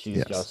series.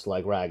 She's just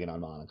like ragging on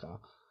Monica.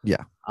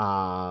 Yeah.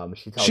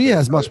 She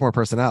has much more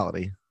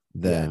personality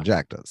than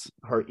Jack does.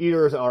 Her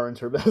ears aren't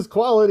her best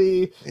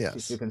quality. Yes. She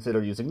should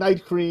consider using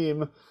night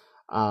cream.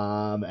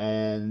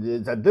 And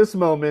it's at this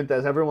moment,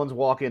 as everyone's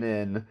walking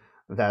in,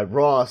 that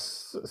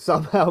Ross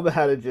somehow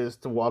manages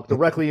to walk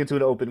directly into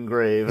an open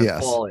grave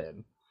and fall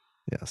in.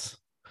 Yes.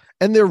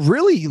 And they're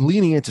really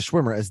leaning into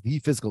Schwimmer as the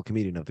physical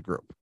comedian of the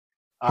group.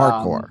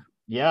 Hardcore.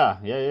 Yeah,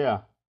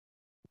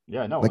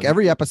 no. Like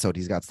every episode,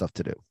 he's got stuff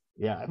to do.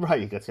 Yeah,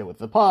 right. He gets hit with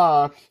the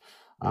puck.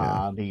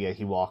 Yeah.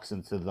 He walks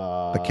into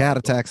the cat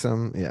attacks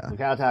him. Yeah. The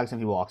cat attacks him.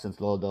 He walks into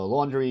the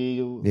laundry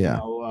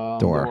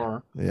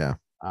door. Yeah.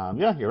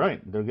 Yeah, you're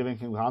right. They're giving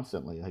him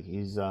constantly. Like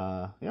he's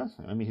I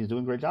mean, he's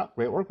doing great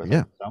work with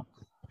him. So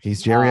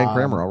he's Jerry and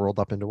Kramer all rolled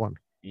up into one.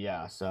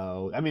 Yeah.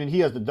 So I mean,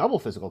 he has the double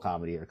physical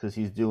comedy here because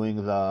he's doing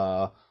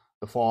the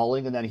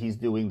falling and then he's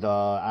doing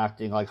the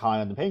acting like high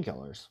on the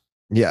painkillers.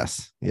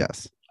 Yes.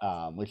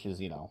 Which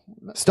is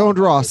Stoned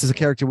Ross is a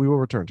character we will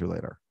return to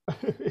later.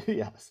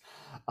 Yes.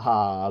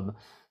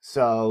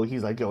 So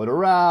he's like going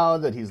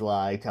around and he's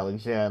like telling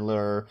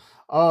Chandler,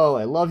 "Oh,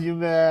 I love you,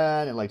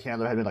 man." And like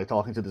Chandler had been like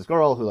talking to this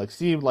girl who like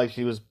seemed like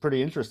she was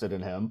pretty interested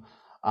in him.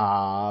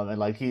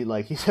 And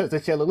he says to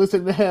Chandler,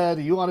 "Listen, man,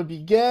 you want to be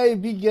gay?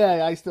 Be gay.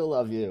 I still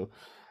love you."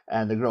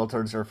 And the girl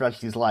turns to her friend.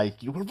 She's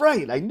like, "You were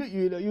right. I knew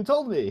you. You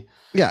told me."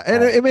 Yeah,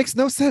 and it makes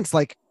no sense.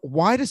 Like,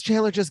 why does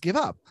Chandler just give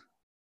up?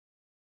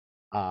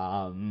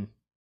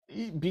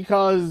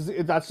 Because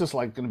that's just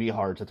like going to be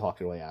hard to talk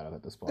your way out of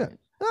at this point. Yeah.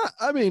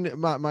 I mean,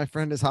 my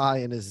friend is high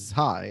and is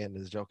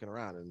joking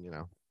around, and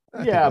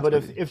yeah, but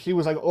if she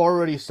was like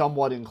already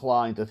somewhat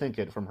inclined to think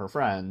it from her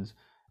friends,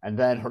 and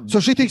then so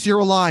she thinks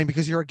you're lying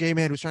because you're a gay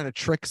man who's trying to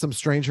trick some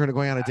stranger into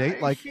going on a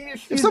date. Like,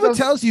 if someone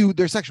tells you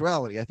their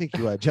sexuality, I think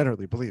you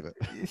generally believe it.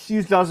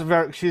 She's going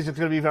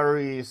to be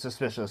very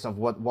suspicious of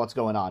what's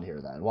going on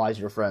here. Then why is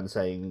your friend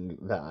saying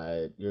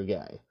that you're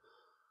gay?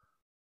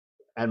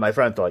 And my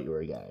friend thought you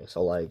were gay,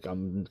 so like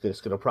I'm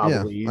just gonna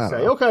probably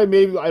say, okay,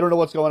 maybe I don't know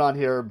what's going on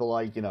here, but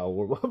like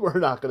we're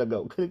not gonna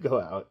go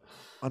out.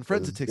 On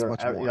Friends, it takes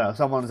much more.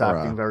 Someone's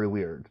acting very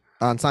weird.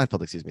 On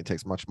Seinfeld, excuse me, it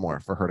takes much more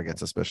for her to get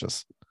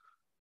suspicious.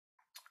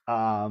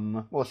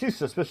 Well, she's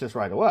suspicious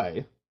right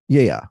away.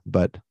 Yeah,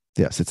 but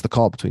yes, it's the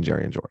call between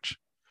Jerry and George.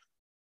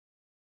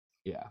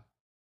 Yeah,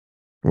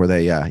 where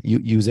they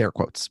use air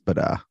quotes, but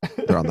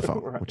they're on the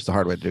phone, right. Which is a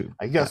hard way to do.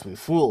 I guess we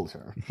fooled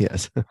her.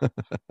 Yes.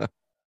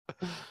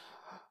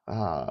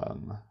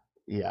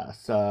 Yeah,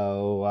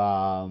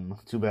 so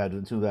too bad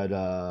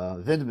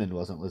Vindman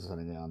wasn't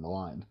listening on the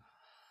line.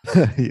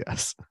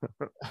 Yes.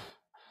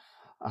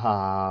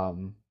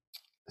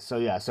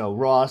 So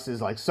Ross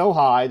is like so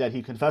high that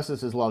he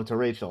confesses his love to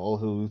Rachel,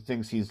 who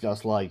thinks he's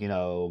just like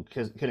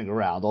kidding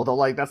around, although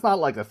like that's not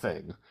like a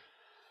thing.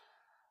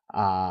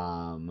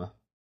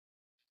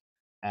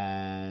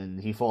 And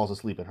he falls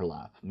asleep in her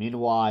lap.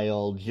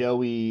 Meanwhile,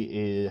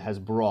 Joey has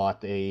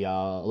brought a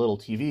little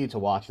TV to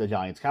watch the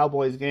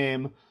Giants-Cowboys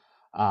game.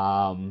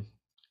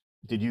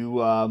 Did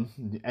you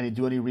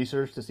do any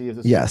research to see if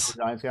this is a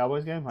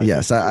Giants-Cowboys game?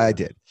 Yes, I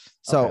did.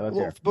 So,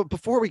 okay, but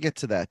before we get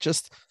to that,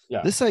 just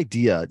this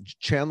idea,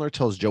 Chandler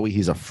tells Joey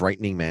he's a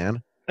frightening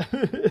man.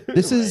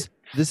 This is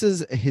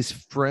his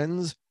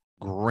friend's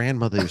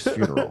grandmother's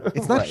funeral.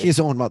 It's not his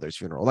own mother's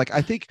funeral. Like,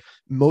 I think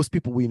most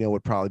people we know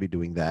would probably be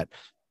doing that.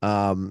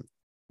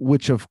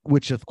 Which of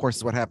course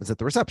is what happens at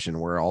the reception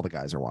where all the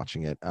guys are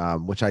watching it,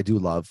 which I do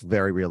love.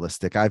 Very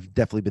realistic. I've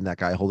definitely been that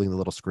guy holding the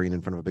little screen in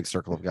front of a big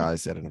circle of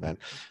guys at an event.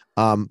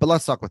 But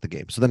let's talk about the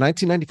game. So the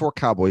 1994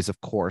 Cowboys,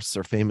 of course,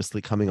 are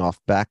famously coming off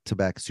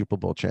back-to-back Super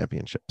Bowl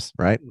championships,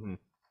 right?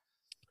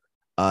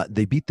 Mm-hmm.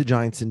 They beat the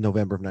Giants in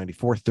November of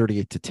 94,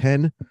 38-10,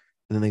 and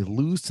then they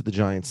lose to the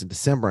Giants in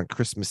December on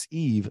Christmas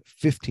Eve,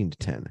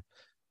 15-10.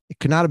 It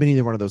could not have been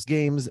either one of those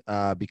games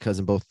because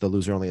in both the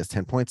loser only has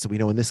 10 points. So we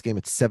know in this game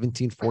it's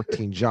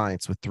 17-14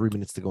 Giants with 3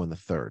 minutes to go in the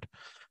third.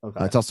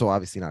 Okay. It's also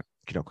obviously not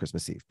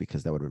Christmas Eve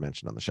because that would have been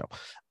mentioned on the show.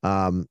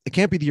 It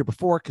can't be the year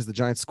before because the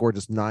Giants scored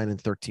just 9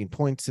 and 13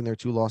 points in their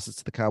 2 losses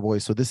to the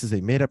Cowboys. So this is a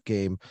made-up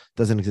game.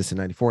 Doesn't exist in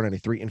 94,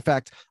 93. In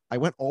fact, I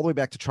went all the way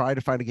back to try to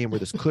find a game where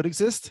this could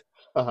exist.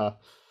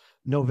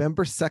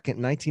 November 2nd,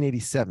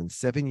 1987,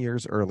 7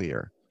 years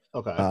earlier.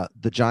 Okay.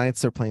 The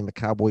Giants are playing the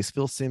Cowboys.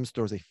 Phil Simms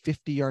throws a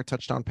 50-yard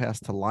touchdown pass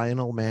to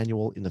Lionel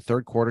Manuel in the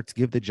third quarter to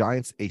give the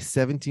Giants a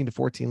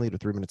 17-14 lead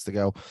with 3 minutes to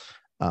go.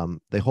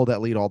 They hold that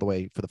lead all the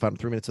way for the final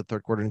 3 minutes of the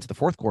third quarter into the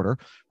fourth quarter,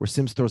 where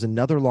Simms throws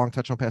another long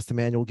touchdown pass to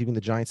Manuel, giving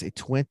the Giants a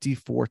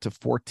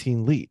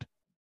 24-14 lead.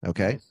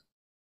 Okay. Nice.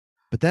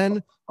 But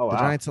then the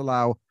Giants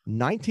allow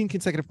 19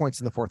 consecutive points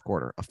in the fourth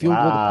quarter. A field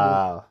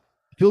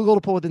goal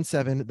to pull within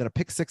 7, then a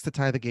pick 6 to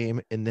tie the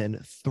game, and then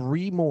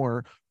 3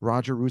 more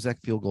Roger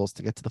Ruzak field goals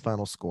to get to the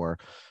final score.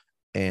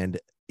 And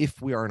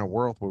if we are in a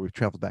world where we've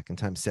traveled back in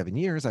time 7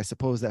 years, I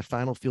suppose that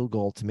final field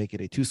goal to make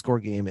it a 2-score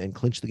game and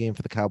clinch the game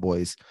for the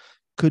Cowboys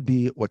could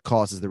be what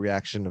causes the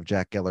reaction of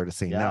Jack Geller to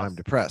say, now I'm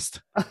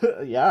depressed.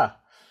 Yeah.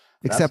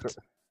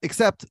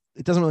 Except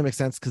it doesn't really make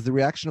sense because the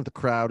reaction of the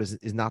crowd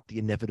is not the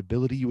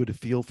inevitability you would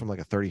feel from like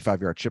a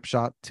 35-yard chip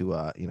shot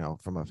to,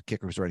 from a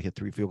kicker who's already hit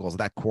 3 field goals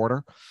that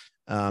quarter.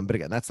 But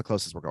again, that's the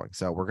closest we're going.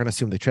 So we're going to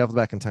assume they traveled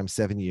back in time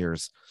 7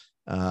 years.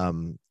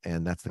 And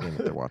that's the game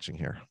that they're watching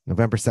here.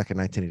 November 2nd,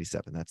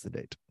 1987. That's the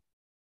date.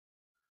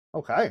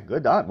 Okay,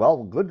 good done.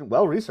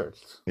 Well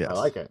researched. Yes. I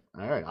like it.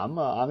 All right.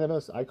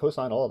 I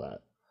co-sign all of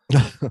that.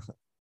 Yes.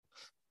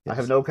 I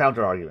have no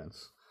counter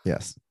arguments.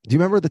 Yes. Do you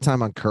remember the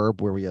time on Curb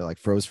where we like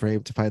froze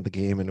frame to find the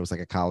game and it was like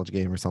a college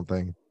game or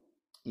something?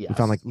 Yes. We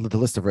found like the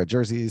list of red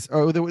jerseys.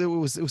 Oh, it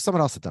was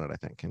someone else that done it, I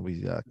think. And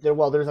we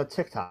there's a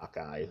TikTok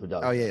guy who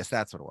does. Oh yes,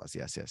 that's what it was.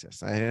 Yes.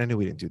 I knew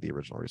we didn't do the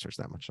original research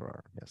that much.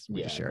 Yes,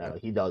 we just shared it.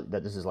 He does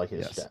that. This is like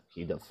his step.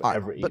 He does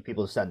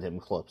people send him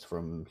clips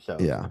from shows.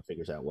 Yeah, and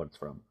figures out what it's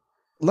from.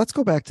 Let's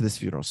go back to this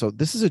funeral. So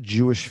this is a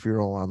Jewish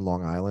funeral on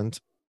Long Island.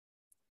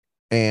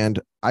 And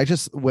I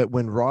just,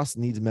 when Ross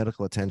needs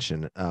medical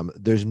attention,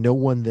 there's no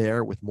one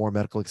there with more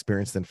medical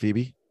experience than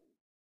Phoebe.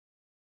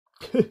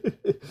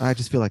 I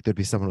just feel like there'd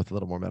be someone with a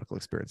little more medical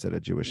experience at a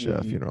Jewish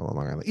funeral on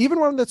Long Island,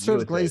 even one that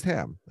serves glazed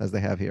ham, as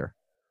they have here.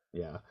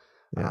 Yeah.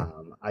 Yeah.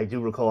 I do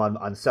recall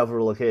on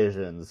several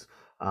occasions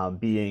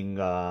being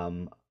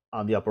on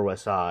the Upper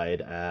West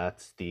Side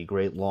at the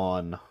Great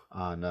Lawn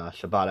on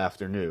Shabbat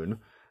afternoon,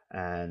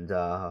 and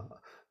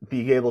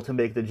being able to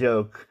make the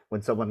joke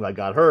when someone like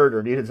got hurt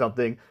or needed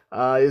something.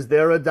 Is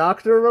there a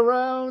doctor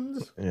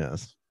around?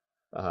 Yes.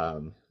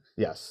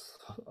 Yes.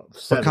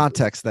 For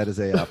context, that is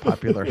a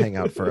popular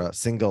hangout for a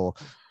single,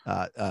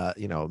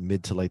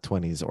 mid to late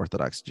 20s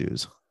Orthodox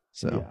Jews.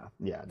 So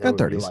yeah, there and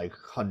would be 30s. like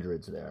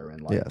hundreds there,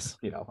 and like Yes.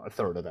 a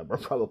third of them are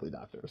probably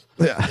doctors.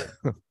 Yeah.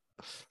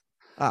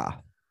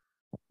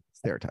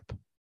 Stereotype.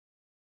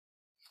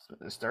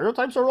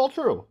 Stereotypes are all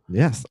true.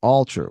 Yes,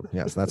 all true.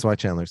 Yes, that's why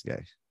Chandler's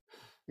gay.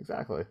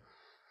 Exactly.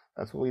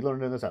 That's what we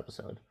learned in this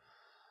episode.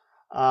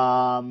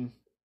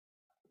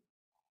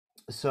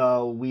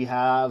 So we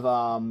have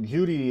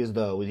Judy is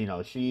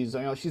though, she's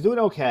doing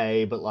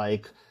okay, but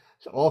like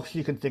all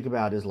she can think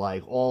about is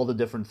like all the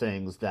different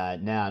things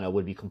that Nana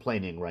would be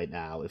complaining right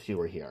now if she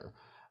were here.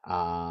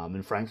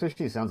 And frankly,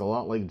 she sounds a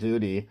lot like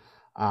Judy.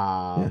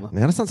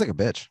 Nana sounds like a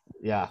bitch.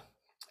 Yeah.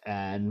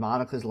 And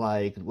Monica's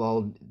like,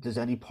 well, does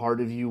any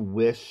part of you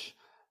wish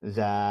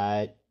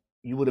that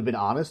you would have been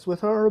honest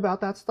with her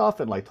about that stuff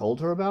and like told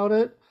her about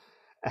it?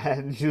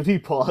 And Judy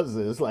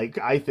pauses, like,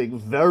 I think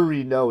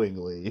very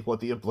knowingly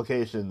what the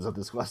implications of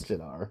this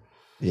question are.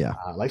 Yeah.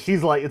 Like,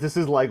 she's like, this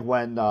is like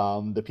when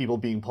the people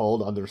being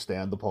polled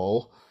understand the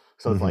poll.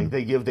 So it's like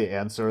they give the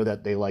answer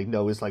that they like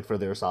know is like for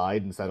their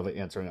side instead of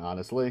answering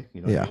honestly.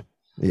 You know what I mean?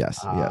 Yes.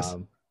 Yes.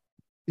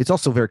 It's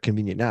also very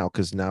convenient now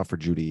because now for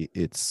Judy,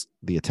 it's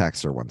the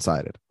attacks are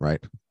one-sided, right?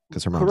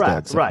 Because her mom's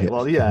dead. So, right.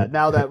 Well, yeah.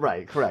 Now that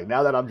correct.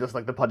 Now that I'm just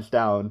like the punch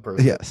down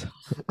person. Yes.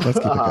 Let's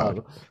keep it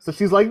going. So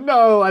she's like,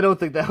 no, I don't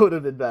think that would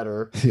have been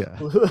better. Yeah.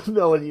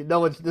 no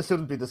one. This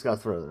shouldn't be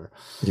discussed further.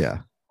 Yeah.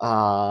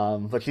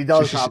 But she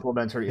does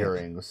compliment her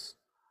earrings.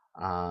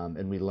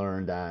 And we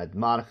learned that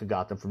Monica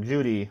got them from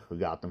Judy, who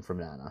got them from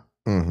Nana.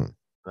 Mm-hmm.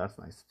 That's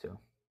nice too.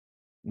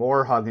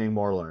 More hugging,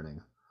 more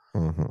learning.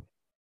 Mm-hmm.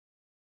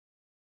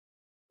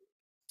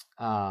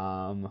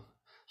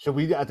 Should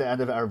we, at the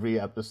end of every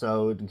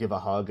episode, give a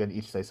hug and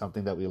each say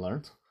something that we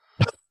learned?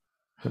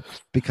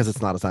 Because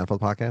it's not a Seinfeld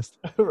podcast?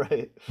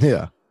 Right.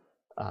 Yeah.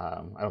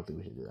 I don't think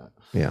we should do that.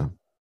 Yeah.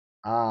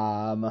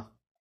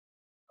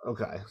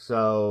 Okay,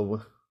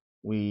 so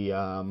we,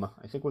 I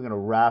think we're going to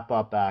wrap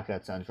up back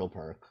at Central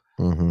Perk.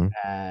 Mm-hmm.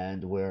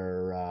 And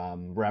we're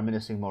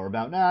reminiscing more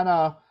about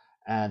Nana,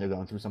 and they're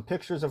going through some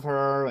pictures of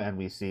her, and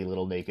we see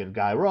little naked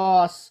Guy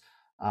Ross,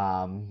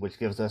 which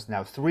gives us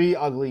now 3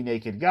 ugly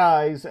naked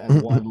guys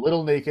and 1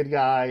 little naked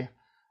guy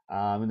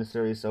in the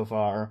series so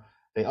far.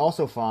 They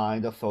also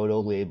find a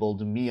photo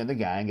labeled "Me and the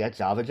Gang" at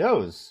Java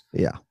Joe's.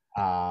 Yeah.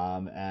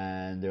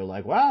 And they're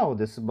like, wow,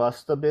 this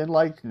must have been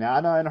like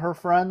Nana and her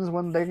friends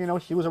when they,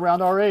 she was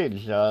around our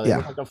age. They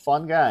were like a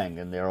fun gang,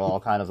 and they're all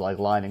kind of like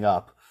lining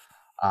up.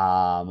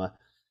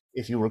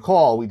 If you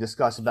recall, we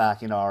discussed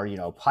back in our,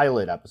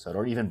 pilot episode,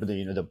 or even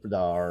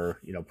our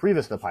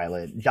previous to the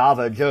pilot,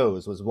 Java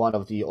Joe's was one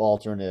of the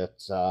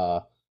alternate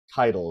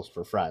titles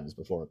for Friends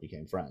before it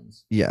became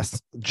Friends.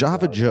 Yes,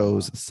 Java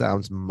Joe's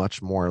sounds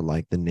much more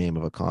like the name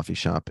of a coffee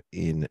shop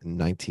in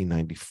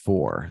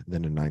 1994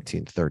 than in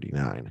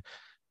 1939.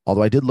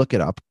 Although I did look it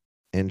up,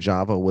 and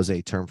Java was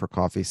a term for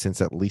coffee since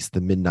at least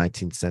the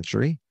mid-19th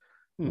century,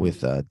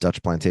 with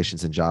Dutch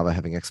plantations in Java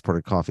having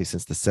exported coffee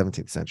since the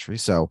 17th century.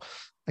 So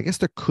I guess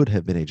there could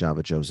have been a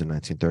Java Joe's in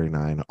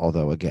 1939,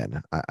 although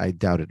again, I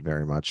doubt it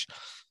very much.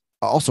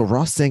 Also,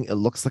 Ross saying it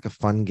looks like a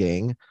fun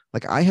gang.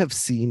 Like, I have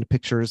seen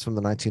pictures from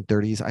the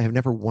 1930s. I have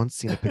never once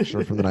seen a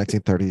picture from the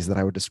 1930s that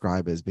I would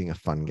describe as being a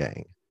fun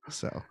gang.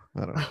 So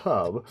I don't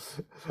know.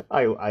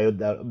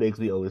 That makes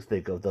me always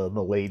think of the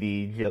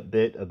Milady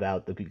bit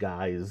about the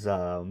guys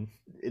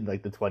in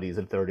like the 20s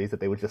and 30s that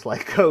they would just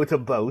like go to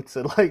boats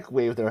and like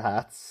wave their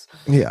hats.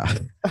 Yeah,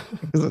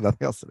 there's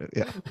nothing else to do.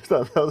 Yeah, there's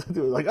nothing else to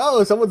do. Like,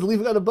 oh, someone's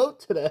leaving on a boat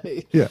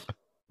today. Yeah,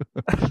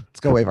 let's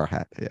go wave our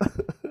hat. Yeah.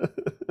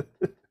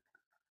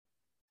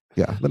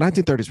 Yeah, the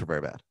 1930s were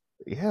very bad.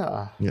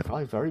 Yeah,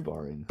 probably very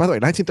boring. By the way,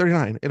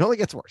 1939, it only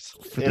gets worse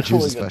for the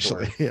Jews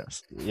especially.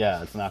 Yes.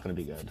 Yeah, it's not going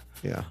to be good.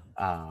 Yeah.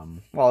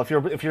 Well,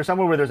 if you're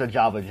somewhere where there's a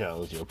Java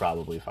Joe's, you're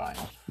probably fine.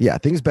 Yeah,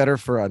 things better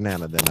for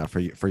Nana than for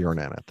your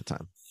Nana at the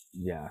time.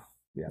 Yeah.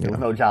 There was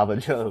no Java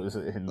Joe's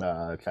in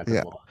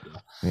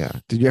Czechoslovakia. Yeah.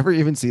 Did you ever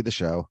even see the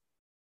show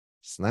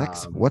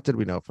Snacks? What did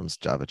we know from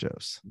Java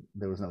Joe's?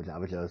 There was no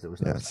Java Joe's. There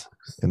was no Snacks.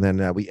 And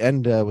then we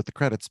end with the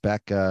credits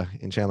back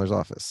in Chandler's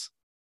office.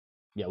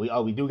 Yeah,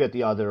 we do get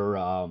the other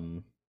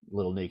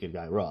little naked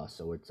guy Ross,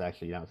 so it's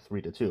actually now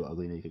 3-2,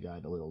 ugly naked guy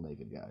to little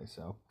naked guy.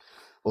 So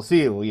we'll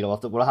see.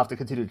 We'll have to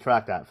continue to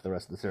track that for the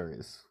rest of the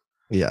series.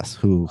 Yes,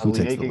 who ugly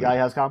takes naked guy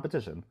has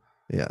competition.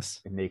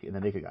 Yes, in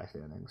the naked guy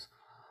standings.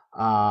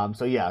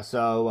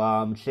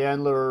 So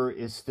Chandler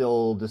is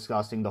still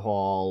discussing the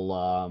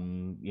whole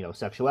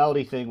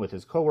sexuality thing with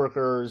his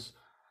coworkers,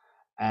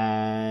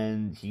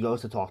 and he goes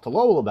to talk to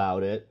Lowell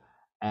about it.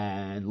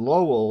 And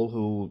Lowell,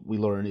 who we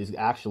learn is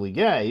actually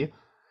gay,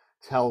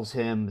 tells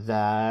him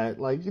that,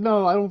 like,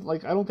 I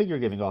don't think you're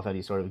giving off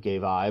any sort of gay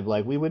vibe.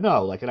 Like, we would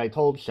know. Like, and I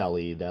told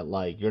Shelley that,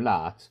 like, you're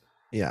not.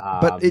 Yeah,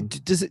 but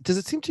does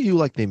it seem to you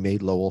like they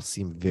made Lowell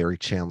seem very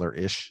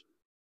Chandler-ish,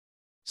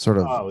 sort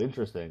of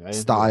interesting.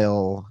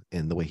 style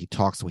and the way he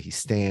talks, the way he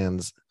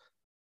stands?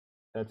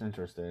 That's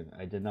interesting.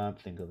 I did not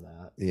think of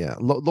that. Yeah,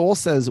 Lowell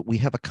says we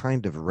have a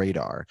kind of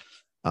radar,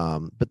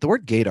 but the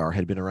word gaydar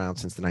had been around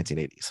since the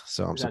 1980s,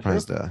 so I'm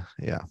surprised.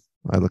 Yeah,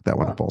 I looked that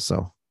one up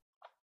also.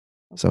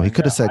 So he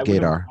could have said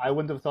gaydar. I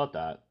wouldn't have thought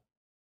that.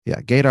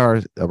 Yeah,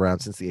 gaydar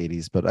around since the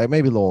 80s, but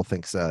maybe Lowell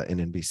thinks in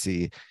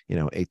NBC,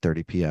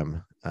 8:30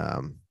 p.m.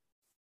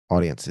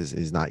 Audience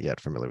is not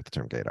yet familiar with the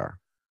term gaydar.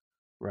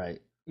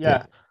 Right.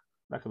 Yeah,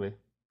 that could be.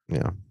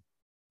 Yeah.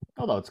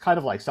 Although it's kind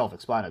of like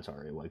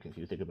self-explanatory, like if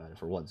you think about it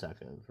for 1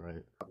 second,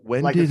 right?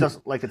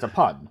 It's a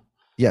pun.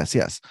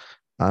 Yes.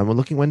 We're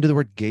looking. When did the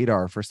word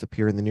gaydar first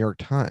appear in the New York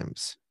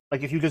Times?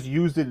 Like if you just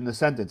used it in a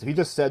sentence, if you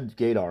just said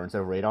gaydar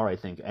instead of radar, I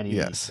think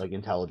any like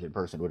intelligent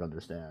person would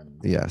understand.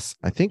 Yes,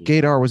 I think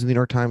gaydar was in the New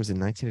York Times in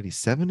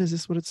 1987. Is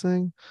this what it's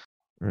saying?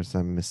 Or is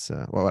I miss?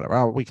 Well,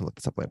 whatever. We can look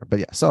this up later. But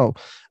yeah, so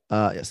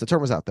yes, the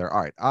term was out there.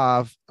 All right.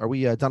 Are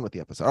we done with the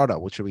episode? Oh no.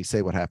 What should we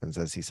say? What happens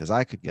as he says,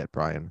 "I could get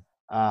Brian."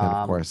 And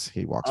of course,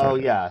 he walks. Oh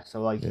yeah.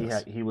 So like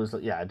he was.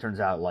 Yeah. It turns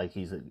out like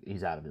he's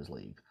out of his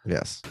league.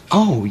 Yes.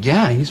 Oh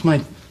yeah. He's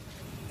my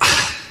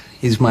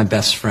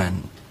best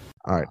friend.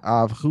 All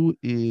right. Who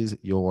is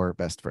your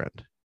best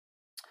friend?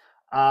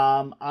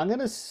 I'm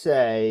gonna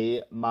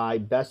say my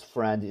best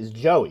friend is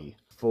Joey,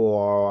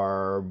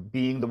 for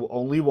being the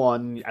only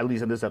one, at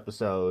least in this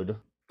episode,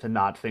 to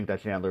not think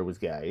that Chandler was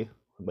gay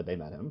when they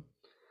met him.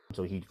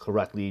 So he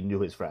correctly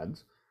knew his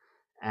friends.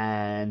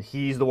 And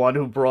he's the one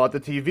who brought the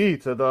TV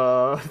to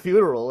the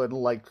funeral, and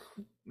like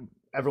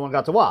everyone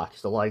got to watch.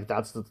 So like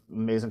that's the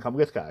amazing come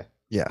with guy.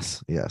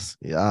 Yes.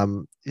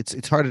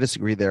 It's hard to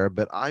disagree there,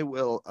 but I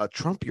will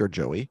trump your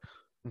Joey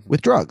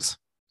with drugs.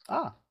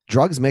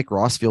 Drugs make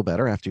Ross feel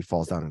better after he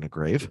falls down in a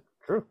grave.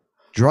 True.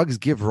 Drugs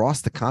give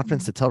Ross the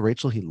confidence to tell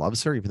Rachel he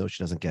loves her, even though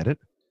she doesn't get it.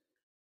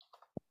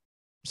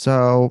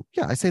 So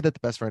yeah, I say that the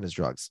best friend is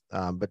drugs.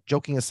 But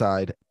joking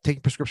aside,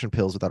 taking prescription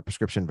pills without a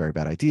prescription, very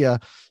bad idea.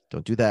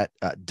 Don't do that.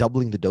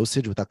 Doubling the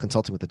dosage without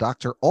consulting with the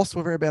doctor, also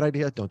a very bad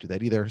idea. Don't do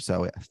that either.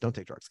 So yeah, don't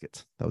take drugs,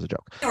 kids. That was a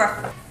joke. You're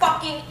a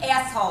fucking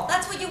asshole.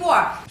 That's what you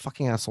are.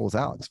 Fucking asshole is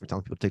Alex for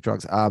telling people to take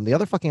drugs. The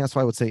other fucking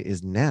asshole I would say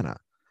is Nana.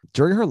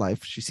 During her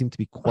life, she seemed to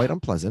be quite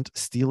unpleasant,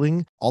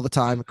 stealing all the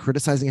time,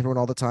 criticizing everyone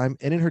all the time.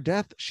 And in her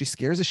death, she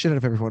scares the shit out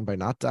of everyone by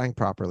not dying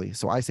properly.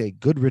 So I say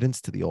good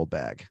riddance to the old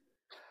bag.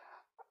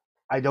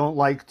 I don't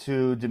like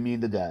to demean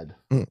the dead.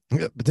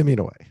 But demean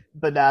away.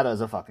 But Nana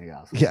is a fucking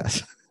asshole.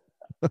 Yes.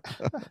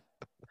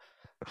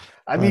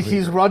 I mean,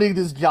 she's running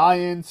this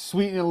giant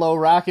sweet and low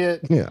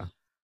racket. Yeah.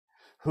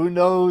 Who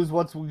knows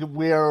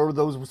where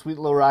those sweet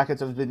and low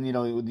rackets have been,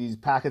 these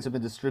packets have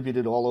been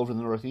distributed all over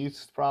the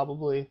Northeast,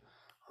 probably.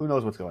 Who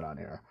knows what's going on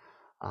here?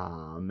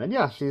 And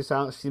yeah, she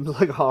seems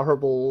like a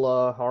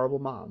horrible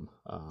mom.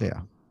 Yeah.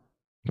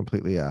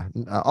 Completely, yeah.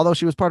 Although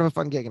she was part of a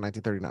fun gig in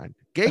 1939.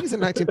 Gigs in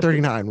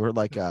 1939 were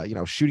like,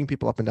 shooting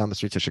people up and down the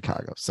streets of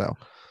Chicago. So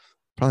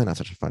probably not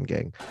such a fun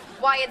gig.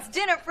 Why, it's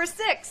dinner for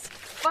 6,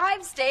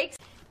 5 steaks,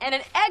 and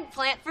an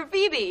eggplant for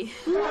Phoebe.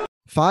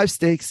 5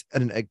 steaks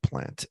and an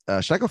eggplant.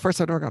 Should I go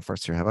first? I've never gone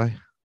first here, have I?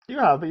 You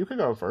have, but you can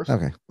go first.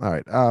 Okay. All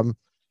right.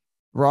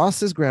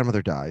 Ross's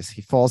grandmother dies.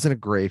 He falls in a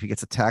grave. He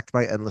gets attacked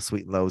by endless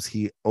sweet and lows.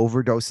 He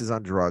overdoses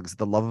on drugs.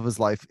 The love of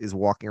his life is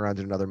walking around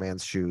in another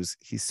man's shoes.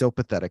 He's so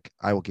pathetic.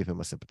 I will give him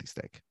a sympathy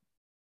steak.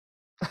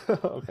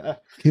 Okay.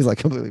 He's like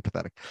completely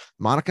pathetic.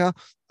 Monica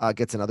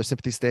gets another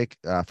sympathy steak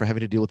for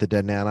having to deal with a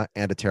dead Nana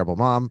and a terrible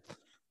mom.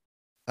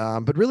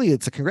 But really,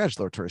 it's a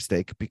congratulatory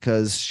steak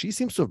because she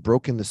seems to have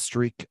broken the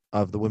streak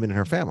of the women in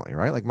her family,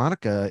 right? Like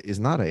Monica is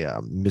not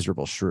a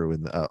miserable shrew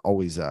and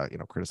always,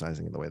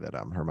 criticizing in the way that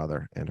her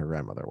mother and her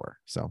grandmother were.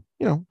 So,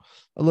 a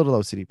little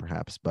OCD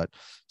perhaps. But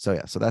so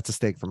that's a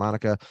steak for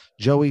Monica.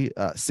 Joey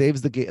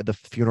saves the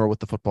funeral with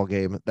the football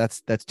game.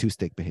 That's 2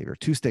 steak behavior.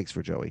 2 steaks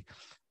for Joey.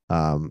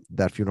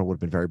 That funeral would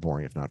have been very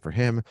boring if not for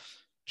him.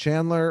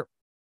 Chandler,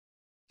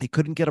 he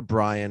couldn't get a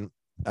Brian,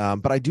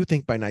 but I do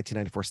think by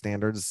 1994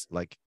 standards,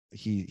 like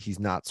he's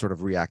not sort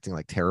of reacting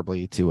like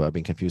terribly to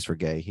being confused for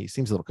gay. He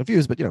seems a little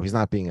confused, but he's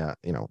not being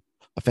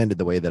offended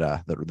the way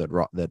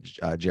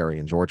that Jerry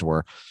and George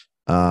were.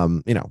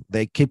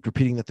 They keep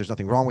repeating that there's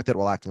nothing wrong with it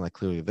while acting like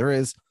clearly there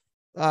is.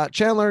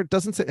 Chandler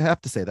doesn't have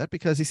to say that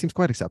because he seems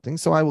quite accepting,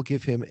 so I will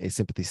give him a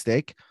sympathy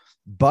steak,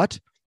 but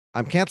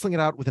I'm canceling it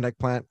out with an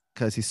eggplant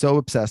because he's so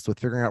obsessed with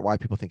figuring out why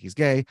people think he's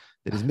gay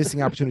that he's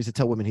missing opportunities to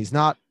tell women he's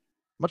not.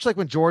 Much like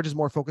when George is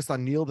more focused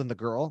on Neil than the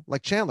girl,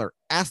 like Chandler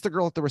asked the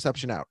girl at the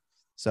reception out.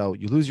 So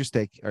you lose your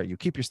steak, or you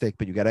keep your steak,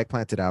 but you get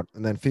eggplanted out.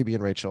 And then Phoebe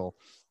and Rachel,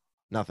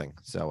 nothing.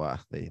 So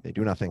they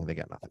do nothing. They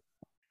get nothing.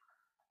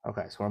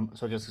 Okay.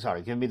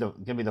 Give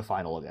me the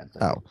final again.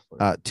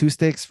 2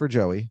 steaks for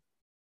Joey.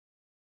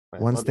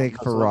 Right, 1 steak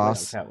for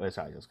Ross.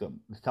 Just go.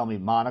 Tell me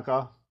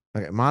Monica.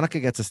 Okay. Monica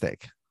gets a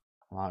steak.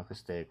 Monica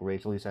steak.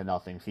 Rachel, you said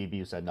nothing. Phoebe,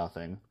 you said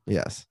nothing.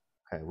 Yes.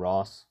 Okay.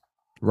 Ross.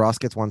 Ross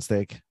gets 1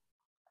 steak.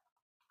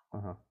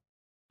 Uh-huh.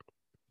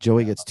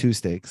 Joey gets 2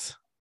 steaks.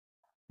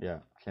 Yeah,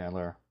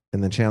 Chandler.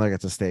 And then Chandler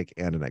gets a steak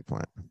and an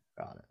eggplant.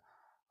 Got it.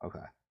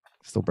 Okay.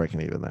 Still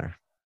breaking even there.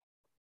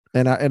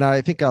 And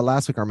I think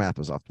last week our math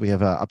was off. We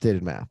have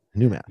updated math,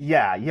 new math.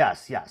 Yeah.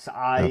 Yes.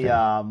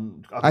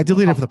 I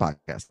deleted it for the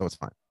podcast, so it's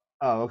fine.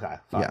 Oh, okay.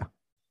 Fine. Yeah.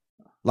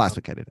 Last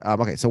week I did.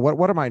 Okay, so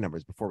what are my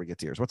numbers before we get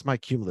to yours? What's my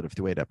cumulative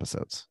through 8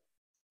 episodes?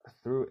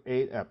 Through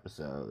 8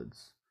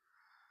 episodes,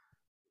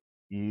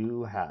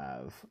 you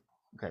have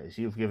so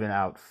you've given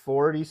out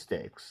 40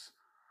 steaks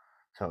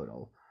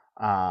total.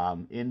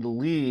 In the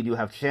lead, you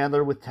have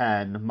Chandler with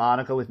 10,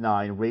 Monica with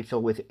 9,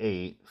 Rachel with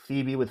 8,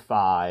 Phoebe with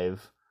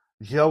 5,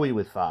 Joey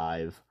with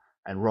 5,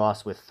 and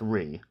Ross with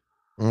 3.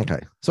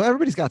 Okay, so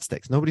everybody's got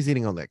steaks. Nobody's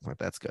eating on the eggplant.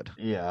 That's good.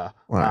 Yeah.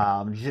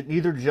 Right.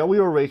 Neither Joey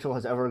or Rachel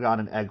has ever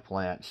gotten an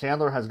eggplant.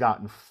 Chandler has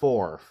gotten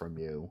 4 from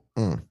you.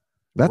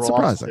 That's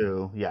Ross surprising.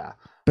 2, yeah.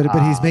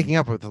 But he's making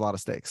up with a lot of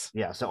steaks.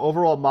 Yeah. So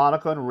overall,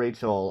 Monica and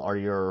Rachel are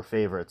your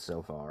favorites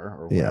so far,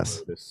 or whatever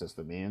this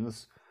system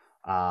means.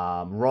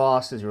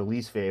 Ross is your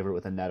least favorite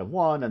with a net of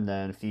 1, and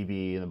then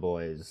Phoebe and the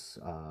boys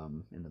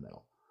in the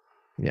middle.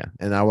 Yeah.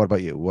 And now what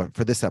about you? What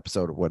for this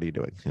episode, what are you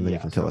doing? And then you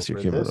can tell us your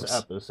cumulatives. This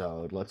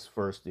episode, let's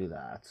first do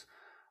that.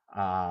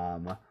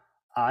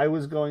 I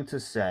was going to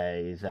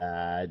say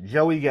that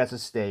Joey gets a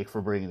steak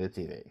for bringing the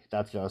TV.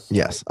 That's just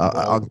yes.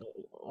 all-time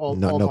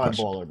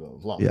question. baller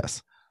move. Love yes.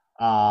 It.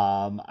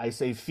 I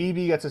say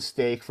Phoebe gets a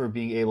steak for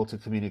being able to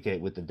communicate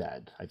with the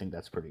dead. I think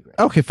that's pretty great.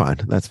 Okay, fine.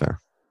 That's fair.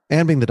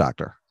 And being the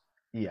doctor.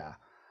 Yeah.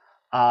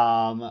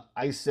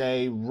 I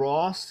say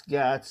Ross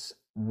gets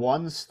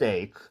 1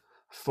 steak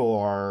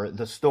for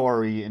the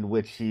story in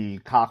which he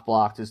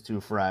cock-blocked his 2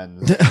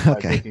 friends by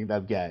making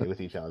them gay with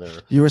each other.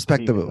 You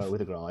respect the move.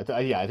 With a girl. I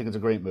think it's a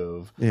great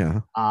move.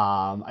 Yeah.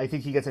 I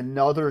think he gets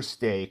another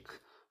steak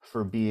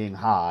for being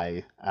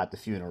high at the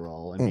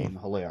funeral and being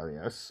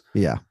hilarious.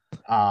 Yeah.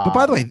 But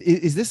by the way,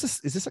 is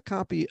this a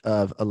copy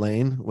of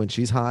Elaine when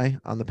she's high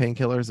on the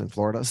painkillers in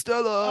Florida?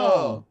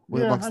 Stella,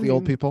 amongst the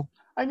old people.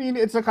 I mean,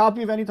 it's a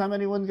copy of anytime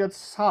anyone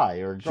gets high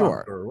or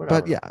drunk or whatever.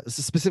 But yeah, this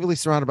is specifically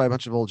surrounded by a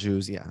bunch of old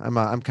Jews. Yeah,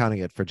 I'm counting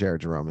it for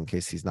Jared Jerome in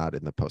case he's not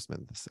in the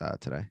Postman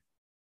today.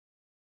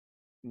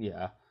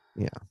 Yeah.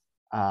 Yeah.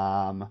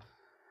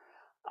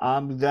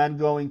 I'm then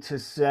going to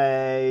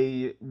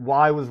say,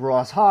 why was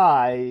Ross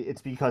high?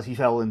 It's because he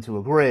fell into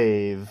a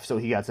grave, so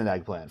he gets an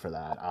eggplant for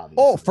that, obviously.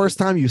 Oh, first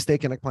time you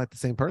steak and eggplant the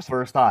same person?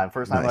 First time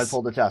nice. I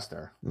pulled a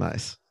Chester.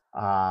 Nice.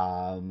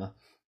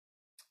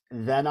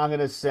 Then I'm going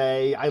to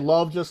say, I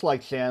love just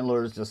like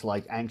Chandler's just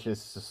like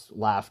anxious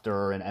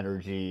laughter and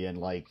energy, and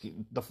like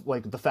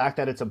the fact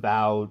that it's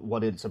about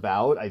what it's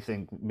about, I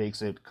think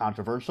makes it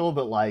controversial,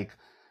 but like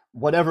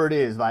whatever it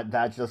is,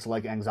 that just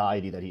like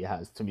anxiety that he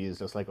has to me is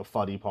just like a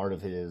funny part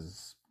of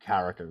his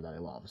character that I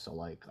love. So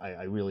like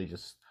I really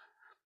just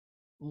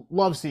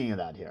love seeing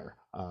that here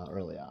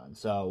early on.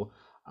 So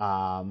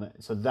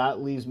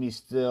that leaves me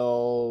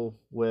still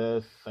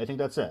with, I think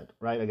that's it,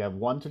 right? I got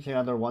 1 to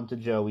Chandler, 1 to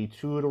Joey,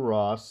 2 to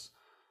Ross,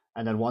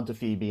 and then 1 to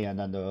Phoebe, and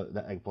then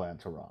the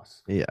eggplant to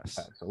Ross. Yes.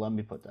 Okay, so let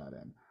me put that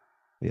in.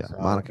 Yeah. So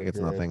Monica gets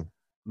nothing.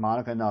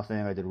 Monica nothing.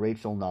 I did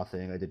Rachel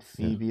nothing. I did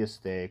Phoebe a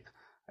steak.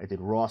 I did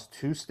Ross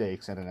 2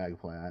 steaks and an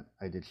eggplant.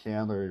 I did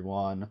Chandler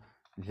 1,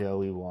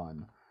 Joey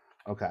 1.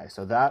 Okay,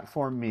 so that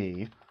for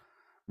me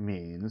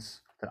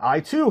means that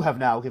I too have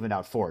now given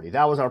out 40.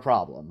 That was our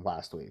problem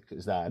last week.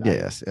 Is that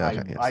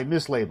I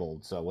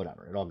mislabeled, so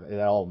whatever. It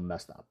all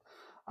messed up.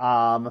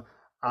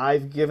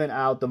 I've given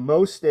out the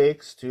most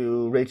steaks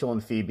to Rachel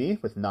and Phoebe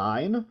with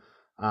 9.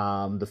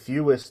 The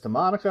fewest to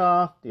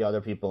Monica. The other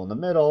people in the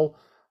middle.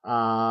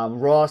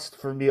 Ross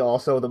for me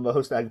also the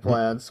most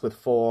eggplants with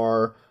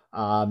 4.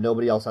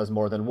 Nobody else has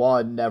more than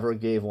 1. Never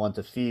gave 1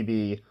 to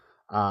Phoebe.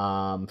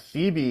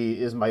 Phoebe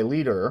is my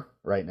leader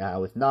right now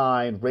with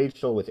 9,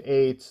 Rachel with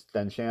 8,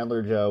 then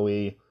Chandler,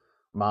 Joey,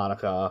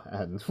 Monica,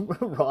 and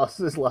Ross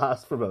is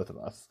last for both of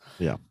us.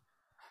 Yeah.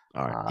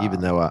 All right. Even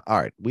though, all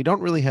right, we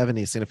don't really have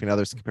any significant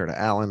others to compare to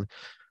Alan.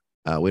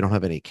 We don't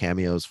have any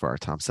cameos for our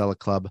Tom Selleck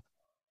club.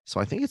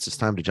 So I think it's just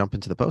time to jump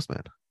into the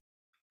Postman.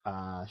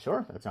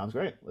 Sure. That sounds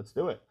great. Let's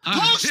do it.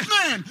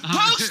 Postman!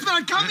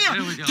 Postman, come here!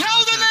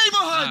 Tell the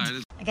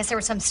neighborhood! I guess there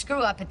was some screw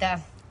up at the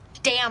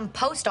damn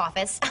post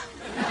office.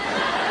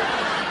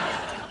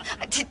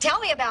 Tell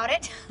me about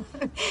it.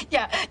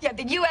 Yeah,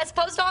 the U.S.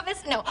 Post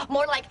Office? No,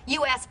 more like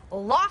U.S.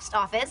 Lost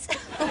Office.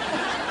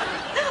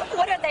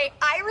 What are they,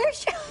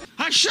 Irish?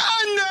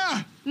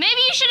 Ashanda!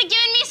 Maybe you should have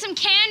given me some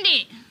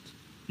candy.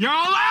 You're a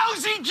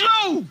lousy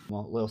Jew!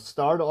 Well, we'll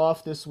start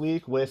off this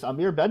week with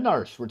Amir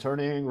Bednarsh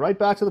returning right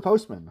back to the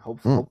Postman. Hope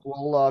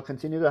we'll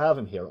continue to have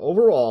him here.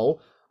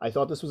 Overall, I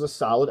thought this was a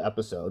solid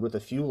episode with a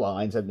few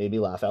lines that made me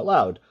laugh out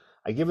loud.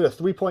 I give it a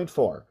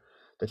 3.4.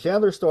 The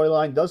Chandler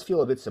storyline does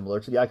feel a bit similar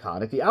to the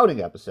iconic The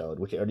Outing episode,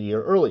 which aired a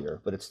year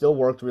earlier, but it still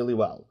worked really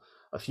well.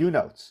 A few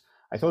notes.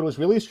 I thought it was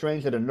really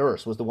strange that a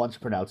nurse was the one to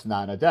pronounce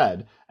Nana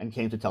dead and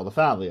came to tell the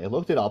family. I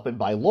looked it up, and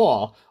by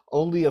law,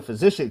 only a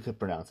physician could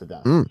pronounce a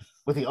death,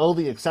 with the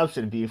only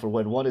exception being for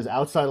when one is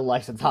outside a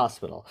licensed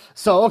hospital.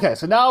 So, okay,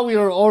 so now we've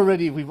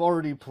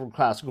already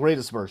cast great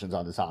aspersions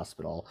on this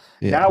hospital.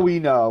 Yeah. Now we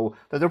know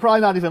that they're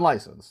probably not even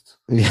licensed.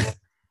 Yeah.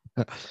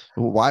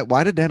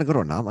 Why did Nana go to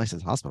a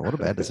non-licensed hospital? What a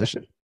bad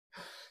decision.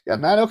 Yeah,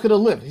 Nana could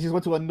have lived. He just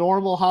went to a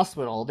normal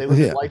hospital. They were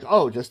just like,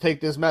 oh, just take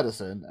this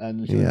medicine,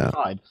 and she would be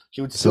fine. She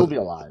would still be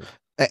alive.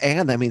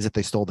 And that means that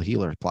they stole the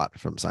healer plot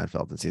from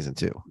Seinfeld in season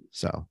 2.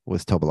 So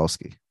with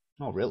Tobolowsky.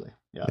 Oh, really?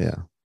 Yeah. Yeah.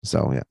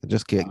 So yeah,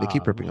 they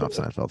keep ripping off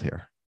Seinfeld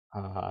here.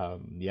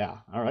 Yeah.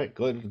 All right.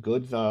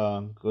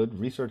 Good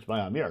research by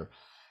Amir.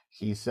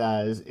 He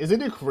says,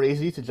 "Isn't it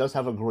crazy to just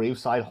have a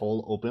graveside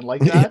hole open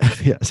like that?"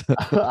 Yes.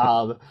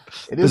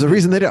 There's a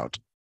reason they don't.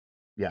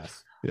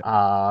 Yes.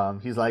 Yeah.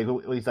 He's like,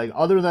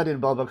 other than in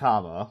Bubba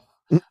Kama,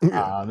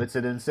 it's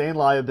an insane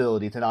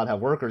liability to not have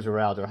workers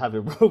around or have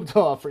it roped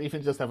off, or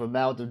even just have a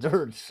mound of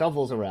dirt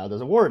shovels around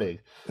as a warning.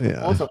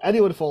 Yeah. Also,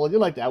 anyone falling in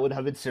like that would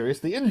have been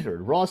seriously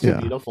injured. Ross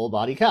would need a full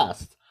body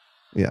cast.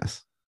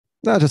 Yes.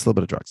 No, just a little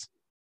bit of drugs.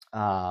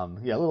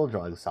 Yeah, a little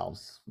drugs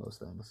solves most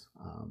things.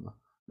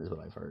 Is what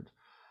I've heard.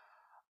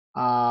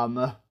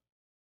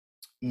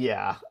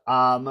 Yeah.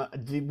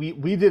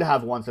 We did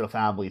have once in a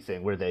family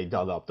thing where they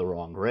dug up the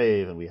wrong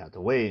grave and we had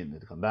to wait and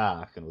they'd come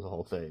back and it was a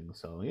whole thing.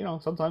 So,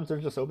 sometimes they're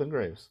just open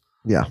graves.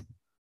 Yeah.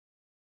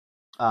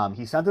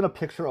 He sent in a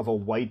picture of a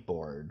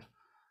whiteboard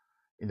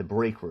in the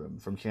break room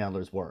from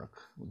Chandler's work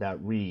that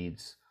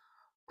reads,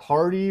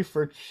 "Party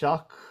for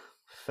Chuck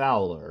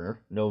Fowler,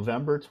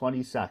 November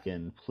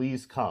 22nd.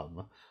 Please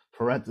come.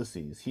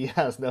 Parentheses. He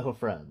has no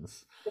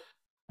friends."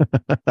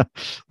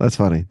 That's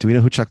funny. Do we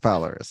know who Chuck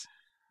Fowler is?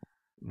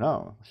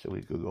 No. Should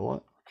we Google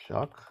it?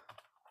 Chuck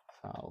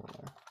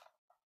Fowler.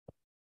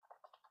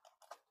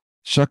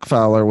 Chuck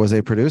Fowler was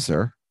a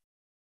producer.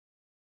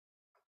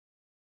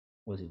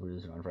 Was he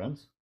producer on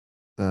Friends?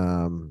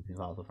 He's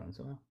involved with Friends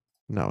somehow?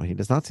 No, he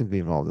does not seem to be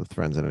involved with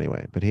Friends in any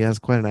way, but he has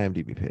quite an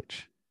IMDb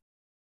page.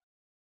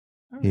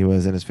 He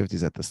was in his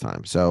 50s at this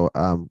time. So,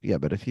 yeah,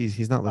 but if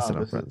he's not listed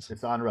on Friends.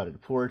 It's on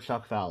Reddit. Poor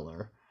Chuck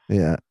Fowler.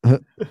 Yeah.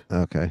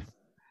 Okay.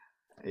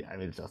 Yeah, I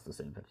mean, it's just the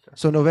same picture.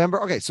 So November.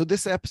 Okay, so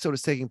this episode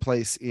is taking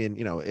place in,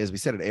 as we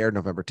said, it aired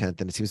November 10th,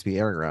 and it seems to be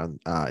airing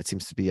around. It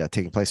seems to be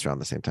taking place around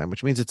the same time,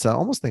 which means it's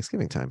almost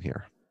Thanksgiving time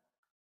here.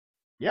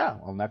 Yeah.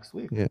 Well, next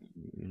week. Yeah.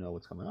 You know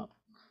what's coming up.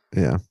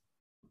 Yeah.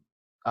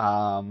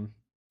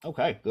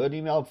 Okay. Good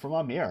email from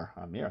Amir.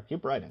 Amir,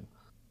 keep writing.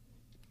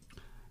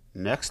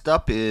 Next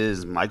up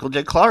is Michael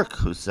J. Clark,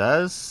 who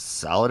says,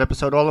 "Solid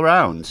episode all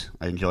around.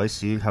 I enjoy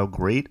seeing how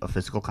great a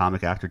physical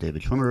comic actor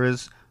David Schwimmer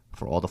is.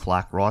 For all the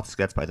flack Roth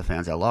gets by the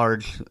fans at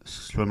large,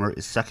 Schwimmer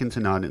is second to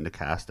none in the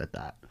cast at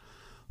that.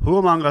 Who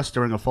among us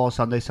during a fall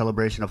Sunday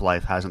celebration of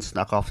life hasn't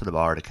snuck off to the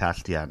bar to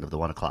catch the end of the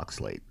 1 o'clock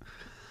slate?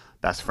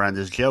 Best friend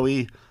is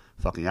Joey.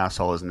 Fucking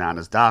asshole is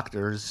Nana's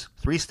doctors.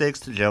 3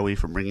 steaks to Joey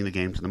for bringing the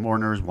game to the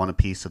mourners, 1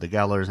 apiece to the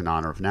Gellers in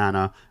honor of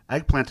Nana.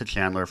 Eggplant to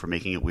Chandler for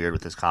making it weird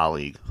with his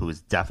colleague, who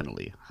is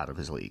definitely out of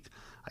his league.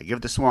 I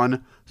give this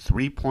one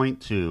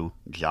 3.2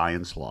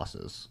 Giants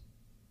losses."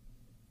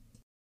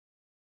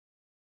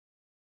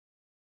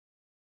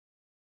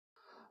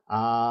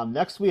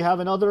 Next we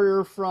have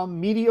another from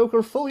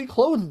Mediocre Fully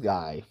Clothed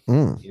Guy.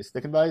 He's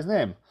sticking by his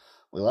name.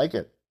 We like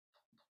it.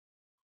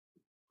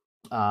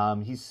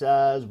 He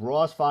says,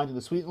 "Ross finding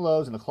the sweet and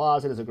lows in the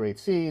closet is a great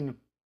scene.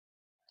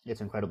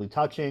 It's incredibly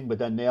touching, but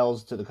then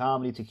nails to the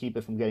comedy to keep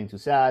it from getting too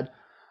sad.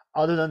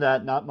 Other than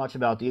that, not much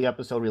about the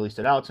episode really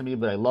stood out to me,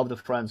 but I love the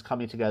friends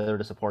coming together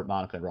to support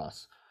Monica and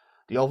Russ.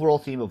 The overall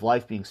theme of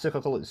life being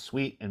cyclical is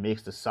sweet and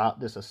makes this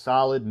a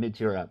solid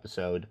mid-tier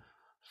episode.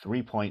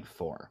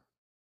 3.4.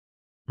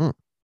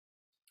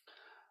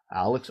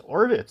 Alex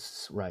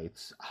Orvitz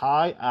writes,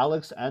 "Hi,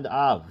 Alex and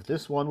Av.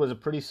 This one was a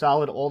pretty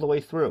solid all the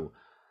way through.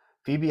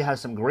 Phoebe has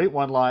some great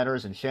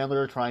one-liners, and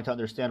Chandler trying to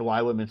understand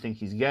why women think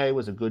he's gay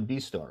was a good B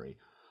story.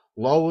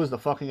 Lowe is the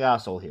fucking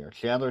asshole here.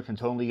 Chandler can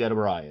totally get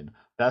O'Brien.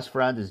 Best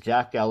friend is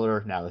Jack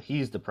Geller. Now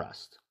he's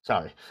depressed.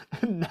 Sorry.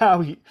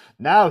 now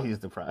he's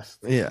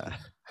depressed." Yeah.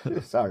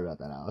 Sorry about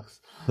that, Alex.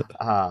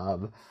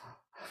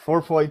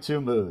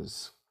 4.2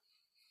 moves.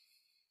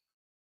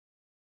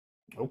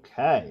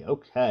 Okay.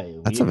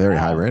 That's a very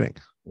high rating.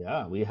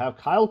 Yeah, we have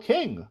Kyle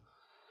King,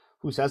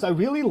 who says, "I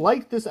really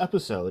liked this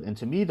episode, and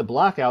to me, the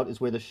blackout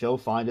is where the show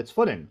finds its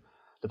footing.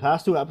 The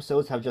past 2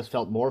 episodes have just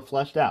felt more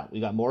fleshed out.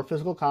 We got more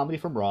physical comedy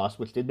from Ross,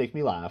 which did make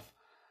me laugh.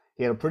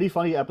 He had a pretty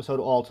funny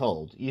episode all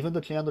told. Even though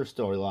the Chandler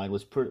storyline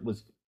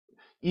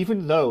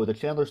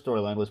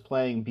was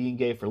playing being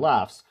gay for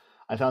laughs,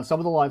 I found some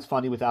of the lines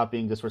funny without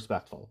being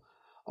disrespectful.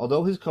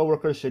 Although his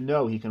coworkers should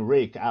know he can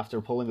rake after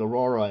pulling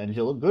Aurora and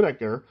Jill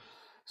Goodacre,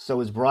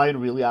 so is Brian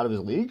really out of his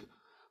league?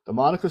 The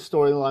Monica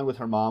storyline with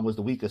her mom was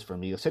the weakest for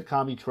me, a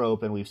sitcom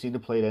trope, and we've seen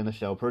it played in the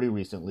show pretty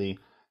recently.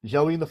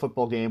 Joey in the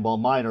football game while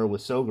minor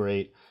was so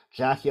great.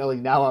 Jack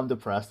yelling, 'Now I'm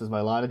depressed' is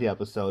my line of the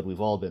episode.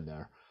 We've all been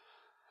there."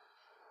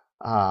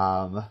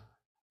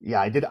 Yeah,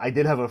 I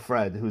did have a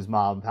friend whose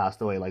mom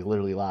passed away like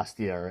literally last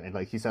year, and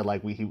like he said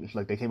like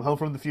like they came home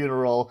from the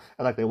funeral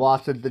and like they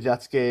watched the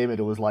Jets game, and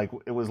it was like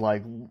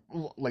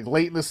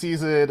late in the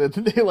season and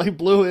they like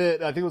blew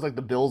it. I think it was like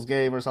the Bills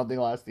game or something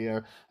last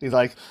year. He's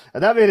like,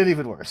 and that made it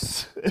even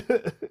worse.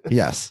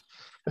 Yes.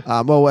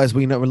 Well, as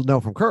we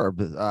know from Curb,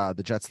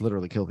 the Jets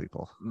literally kill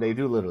people. They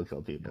do literally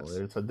kill people. Yes.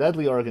 It's a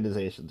deadly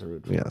organization to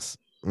root for. Yes.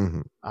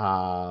 Mm-hmm.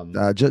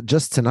 Um,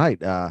 Just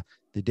tonight,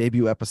 the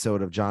debut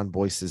episode of John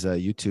Boyce's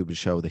YouTube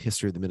show, The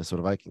History of the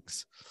Minnesota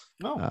Vikings,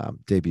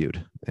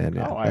 debuted. And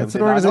it's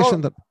an organization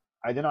that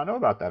I did not know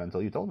about that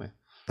until you told me.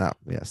 Oh,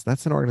 yes.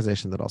 That's an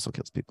organization that also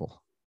kills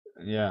people.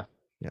 Yeah.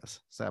 Yes.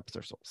 Saps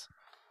their souls.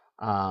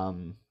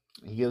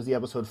 He gives the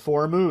episode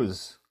 4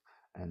 moos.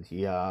 And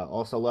he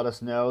also let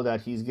us know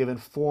that he's given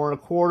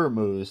 4.25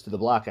 moos to the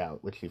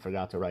blackout, which he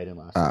forgot to write in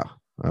last week.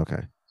 Oh,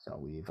 okay. So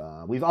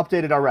we've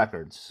updated our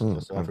records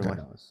just so everyone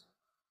knows.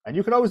 And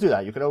you can always do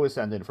that. You can always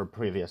send in for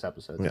previous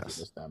episodes.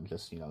 Yes.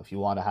 Just if you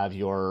want to have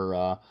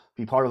your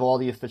be part of all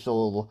the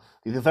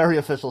very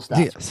official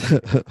stats.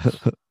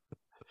 Yes.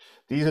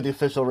 These are the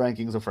official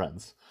rankings of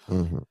Friends.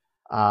 Mm-hmm.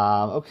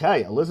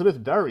 Okay,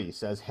 Elizabeth Berry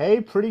says,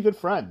 "Hey, pretty good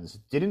friends.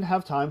 Didn't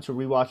have time to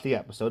rewatch the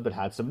episode, but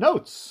had some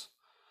notes.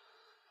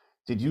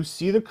 Did you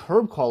see the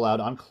Curb call out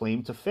on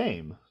Claim to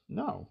Fame?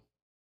 No.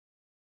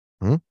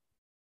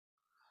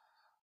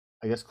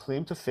 I guess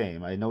Claim to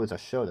Fame. I know it's a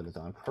show that is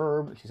on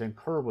Curb. She's saying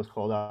Curb was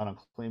called out on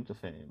Claim to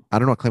Fame. I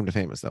don't know what Claim to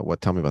Fame is, though.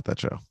 Tell me about that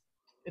show.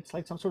 It's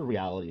like some sort of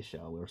reality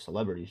show or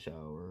celebrity show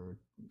or.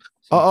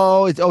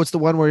 It's the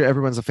one where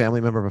everyone's a family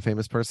member of a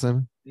famous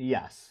person.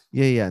 Yes.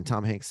 Yeah. And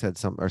Tom Hanks had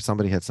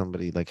somebody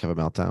like have a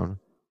meltdown.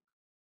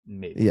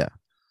 Maybe. Yeah.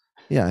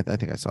 I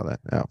think I saw that.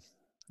 Oh,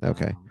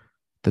 okay.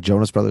 The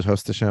Jonas Brothers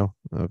host the show.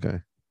 Okay.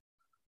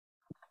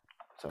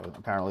 So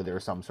apparently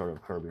there's some sort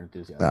of Curb Your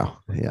Enthusiasm. Oh,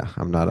 yeah.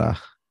 I'm not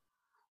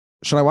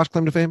Should I watch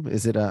Claim to Fame?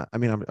 Is it I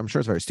mean, I'm sure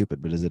it's very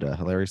stupid, but is it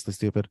hilariously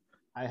stupid?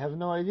 I have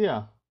no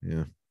idea.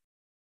 Yeah.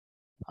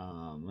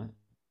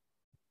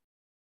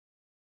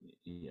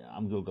 Yeah,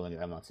 I'm Googling it.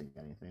 I'm not seeing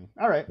anything.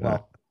 All right.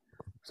 Well,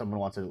 someone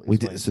wants to. We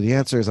did. So the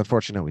answer is,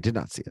 unfortunately, no, we did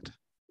not see it.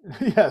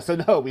 Yeah. So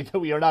no,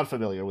 we are not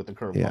familiar with the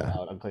Curb call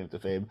out on Claim to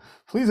Fame.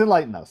 Please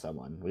enlighten us,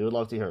 someone. We would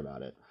love to hear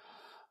about it.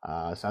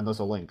 Send us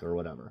a link or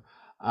whatever.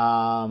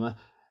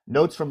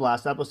 Notes from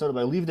last episode.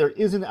 I believe there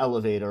is an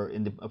elevator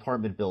in the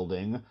apartment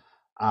building.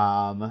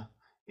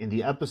 In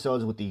the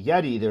episodes with the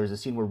Yeti, there's a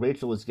scene where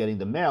Rachel is getting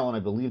the mail, and I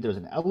believe there's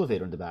an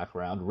elevator in the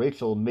background.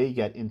 Rachel may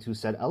get into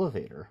said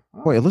elevator.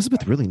 Boy,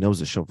 Elizabeth really knows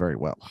the show very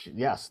well.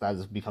 Yes, that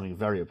is becoming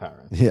very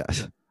apparent.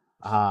 Yes.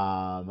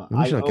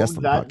 I should guest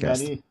on the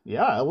podcast.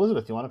 Yeah,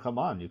 Elizabeth, you want to come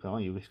on? You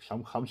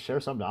come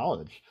share some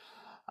knowledge.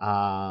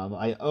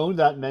 I own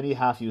that many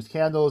half-used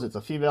candles. It's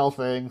a female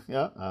thing.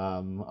 Yeah.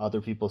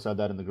 Other people said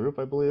that in the group,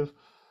 I believe,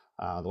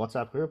 the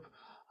WhatsApp group.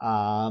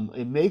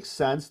 It makes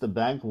sense the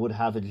bank would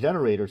have a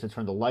generator to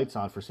turn the lights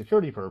on for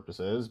security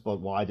purposes,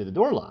 but why did the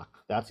door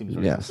lock? That seems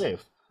very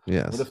unsafe.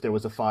 Yes. What if there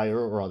was a fire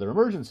or other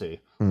emergency?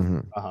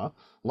 Mm-hmm.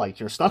 Like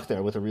you're stuck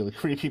there with a really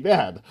creepy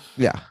man.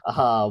 Yeah.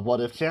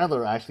 What if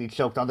Chandler actually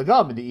choked on the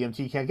gum and the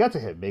EMT can't get to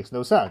him? Makes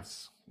no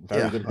sense.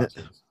 Very good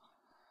questions.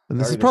 And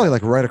this is probably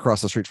like right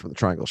across the street from the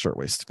Triangle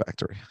Shirtwaist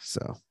Factory.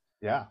 So.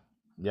 Yeah.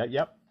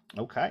 Yep.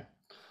 Okay.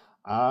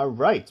 All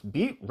right,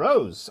 Beat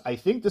Rose. I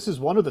think this is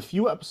one of the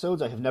few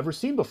episodes I have never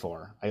seen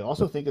before. I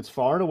also think it's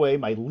far and away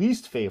my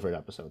least favorite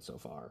episode so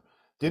far.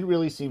 Didn't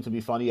really seem to be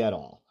funny at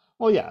all.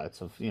 Well, yeah, it's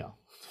a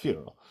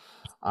funeral.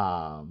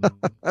 I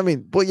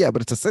mean, well, yeah,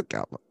 but it's a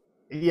sitcom.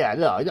 Yeah,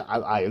 no,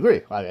 I agree.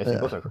 I think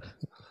both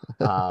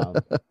are.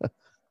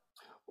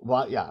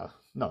 Well, yeah,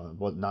 no,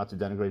 well, not to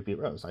denigrate Beat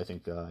Rose. I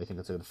think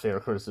it's a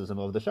fair criticism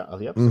of the show, of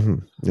the episode.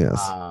 Mm-hmm.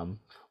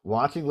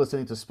 Yes.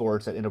 Listening to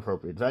sports at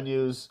inappropriate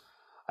venues.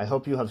 I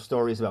hope you have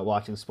stories about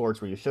watching sports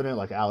where you shouldn't,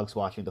 like Alex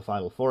watching the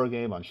Final Four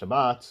game on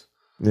Shabbat.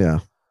 Yeah.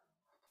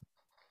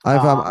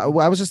 I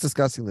was just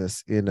discussing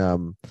this in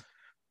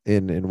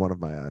one of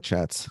my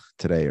chats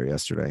today or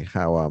yesterday,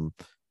 how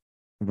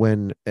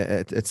when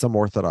at some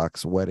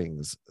Orthodox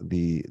weddings,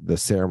 the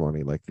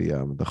ceremony, like the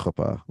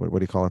chuppah, what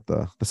do you call it,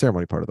 the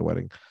ceremony part of the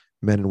wedding,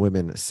 men and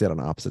women sit on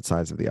opposite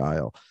sides of the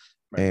aisle.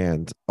 Right.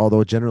 And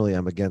although generally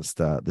I'm against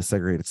the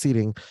segregated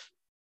seating,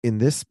 in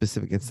this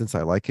specific instance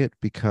I like it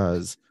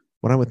because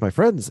when I'm with my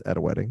friends at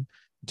a wedding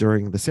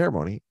during the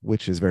ceremony,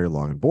 which is very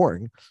long and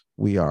boring,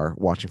 we are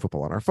watching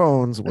football on our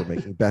phones. We're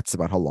making bets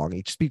about how long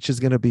each speech is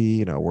going to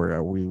be.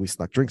 We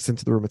snuck drinks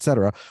into the room,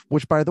 etc.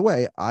 Which, by the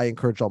way, I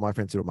encourage all my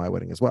friends to do at my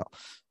wedding as well.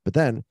 But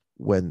then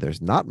when there's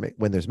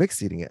mixed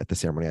seating at the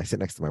ceremony, I sit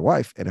next to my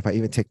wife, and if I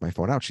even take my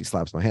phone out, she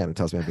slaps my hand and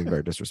tells me I'm being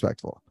very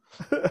disrespectful.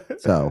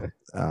 So,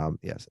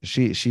 yes,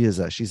 she's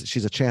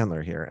a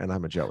Chandler here, and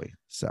I'm a Joey.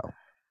 So,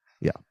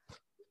 yeah.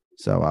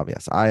 So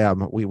yes,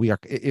 we are.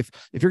 If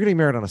you're getting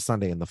married on a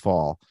Sunday in the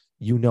fall,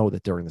 you know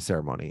that during the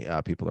ceremony,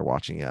 people are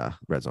watching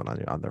Red Zone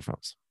on their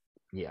phones.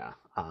 Yeah.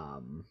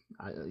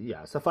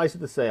 Suffice it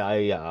to say,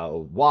 I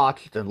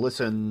watched and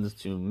listened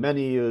to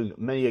many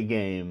a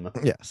game.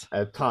 Yes.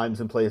 At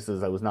times and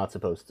places I was not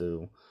supposed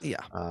to.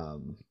 Yeah.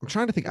 I'm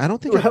trying to think. I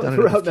don't think I've done it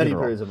throughout at a many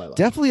funeral. periods of my life.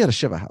 Definitely at a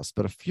Shiva house,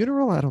 but a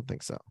funeral, I don't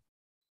think so.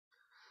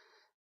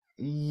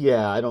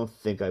 Yeah, I don't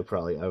think I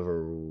probably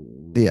ever.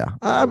 Yeah,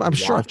 I'm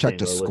sure I've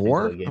checked a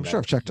score. I'm sure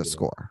I've checked a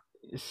score.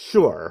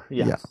 Sure.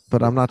 Yes. Yeah,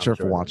 but I'm not sure if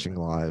we're watching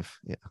live.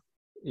 Yeah.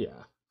 Yeah.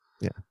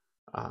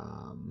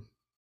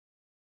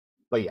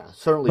 But yeah,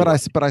 certainly.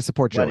 But I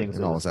support Joey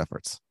in all his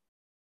efforts.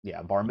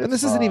 Yeah, bar mitzvah. And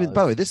this isn't even,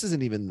 by the way, this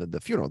isn't even the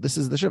funeral. This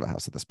is the Shiva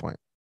house at this point.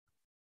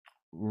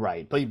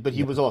 Right, but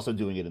he was also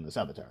doing it in the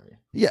cemetery.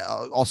 Yeah,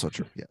 also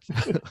true. Yes.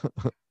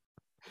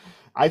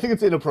 I think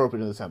it's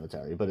inappropriate in the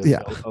cemetery, but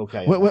it's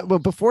okay. Well,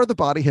 before the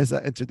body has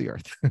entered the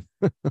earth.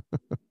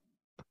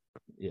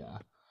 Yeah.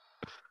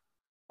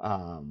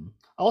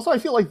 Also, I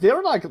feel like they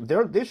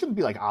shouldn't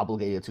be like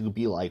obligated to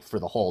be like for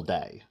the whole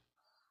day.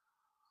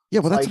 Yeah,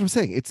 well, that's what I'm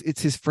saying.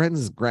 It's his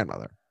friend's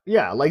grandmother.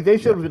 Yeah, like they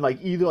should have been like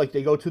either like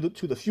they go to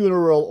the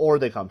funeral or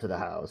they come to the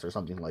house or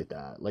something like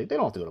that. Like they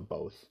don't have to go to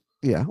both.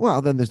 Yeah,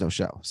 well, then there's no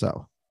show,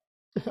 so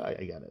I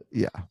get it.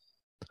 Yeah,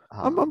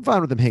 I'm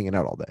fine with them hanging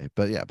out all day,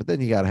 but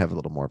then you got to have a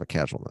little more of a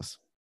casualness.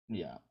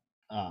 Yeah.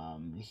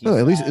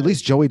 At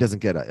least Joey doesn't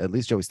get at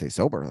least Joey stays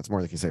sober. That's more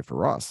than you can say for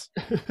Ross.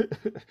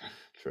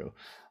 True.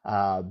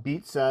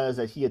 Beat says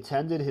that he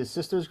attended his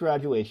sister's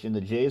graduation.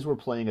 The Jays were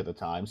playing at the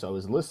time, so I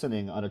was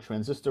listening on a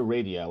transistor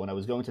radio, and I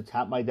was going to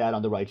tap my dad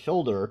on the right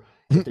shoulder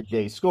if the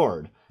Jays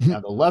scored, and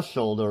on the left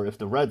shoulder if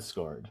the Reds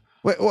scored.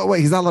 Wait,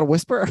 he's not allowed to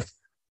whisper?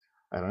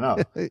 I don't know.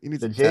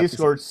 The Jays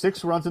scored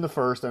 6 runs in the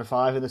first and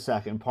 5 in the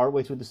second.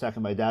 Partway through the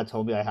second, my dad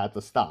told me I had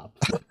to stop.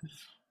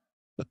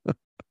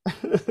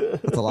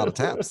 That's a lot of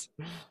taps.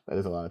 That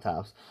is a lot of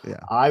taps. Yeah.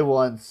 I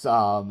once,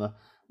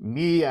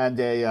 me and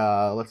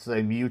a let's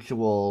say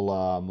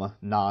mutual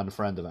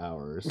non-friend of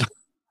ours,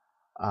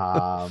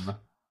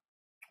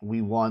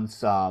 we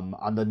once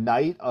on the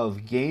night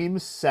of Game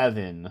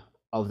 7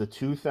 of the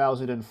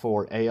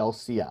 2004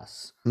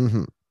 ALCS.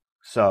 Mm-hmm.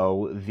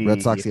 So the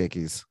Red Sox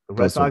Yankees.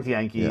 Red Sox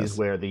Yankees, yes.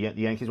 Where the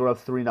Yankees were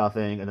up 3-0,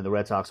 and then the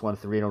Red Sox won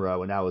 3 in a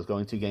row, and now is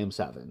going to Game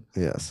 7.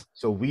 Yes.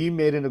 So we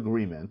made an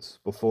agreement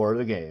before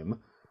the game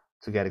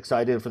to get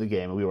excited for the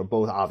game, and we were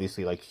both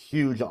obviously like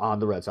huge on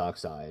the Red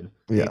Sox side.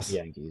 Yes. The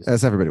Yankees,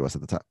 as everybody was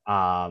at the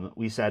time.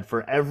 We said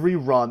for every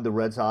run the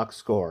Red Sox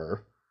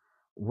score,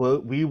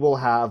 we will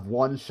have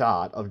one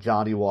shot of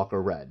Johnny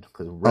Walker Red.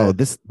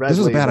 This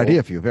was a bad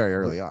idea for you very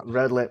early on.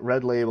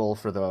 Red label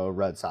for the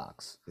Red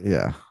Sox.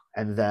 Yeah.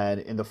 And then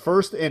in the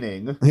first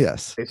inning,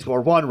 yes, they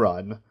score 1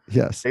 run.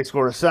 Yes. They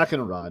score a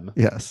second run.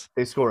 Yes.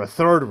 They score a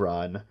third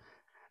run.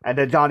 And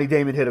then Johnny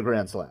Damon hit a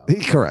grand slam.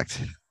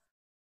 Correct.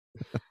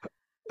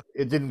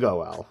 It didn't go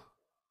well.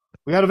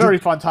 We had a very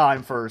fun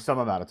time for some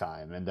amount of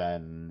time, and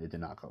then it did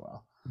not go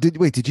well. Did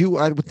you?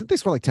 Didn't they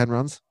score like 10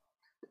 runs?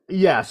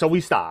 Yeah, so we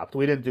stopped.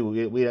 We didn't do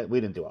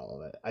all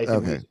of it.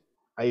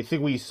 I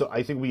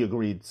think we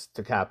agreed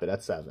to cap it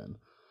at 7.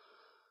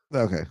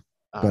 Okay.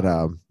 But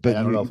I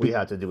don't know if we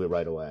had to do it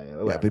right away.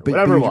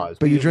 Whatever it was.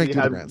 But you drank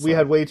the grand slam. We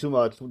had way too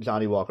much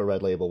Johnny Walker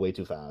Red Label way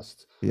too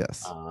fast.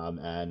 Yes.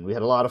 And we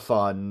had a lot of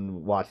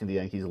fun watching the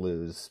Yankees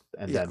lose.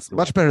 And yes,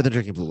 much better than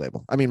drinking Blue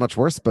Label. I mean, much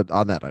worse, but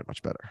on that night,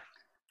 much better.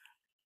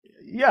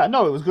 Yeah,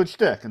 no, it was good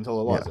shtick until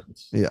it wasn't.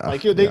 Yeah.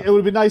 Like it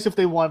would be nice if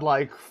they won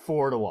like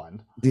 4-1.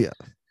 Yeah.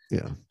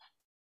 Yeah.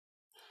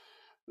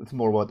 It's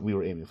more what we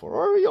were aiming for,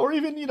 or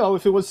even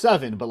if it was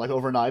 7, but like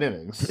over 9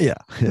 innings. Yeah.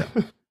 Yeah.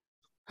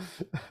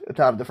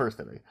 Top of the first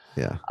inning.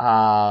 Yeah.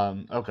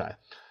 Okay.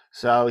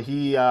 So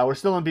we're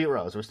still in Beat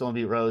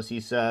Rose. He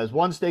says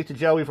 1 steak to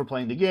Joey for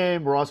playing the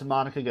game. Ross and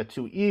Monica get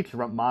 2 each.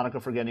 Monica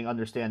for getting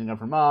understanding of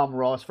her mom.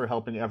 Ross for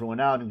helping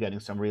everyone out and getting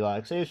some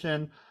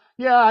relaxation.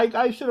 Yeah,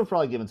 I should have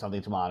probably given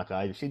something to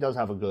Monica. She does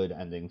have a good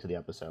ending to the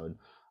episode.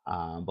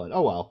 But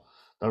oh well,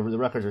 the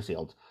records are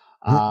sealed.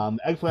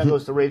 Eggplant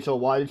goes to Rachel.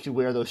 Why did she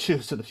wear those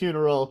shoes to the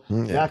funeral?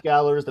 Yeah. Jack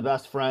Galler is the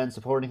best friend,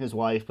 supporting his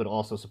wife, but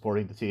also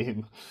supporting the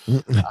team.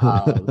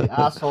 The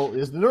asshole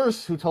is the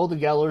nurse who told the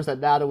Gellers that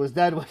Nada was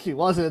dead when she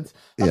wasn't.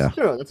 That's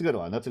true. That's a good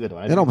one.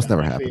 It almost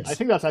never happens. I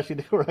think that's actually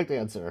the correct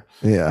answer.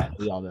 Yeah.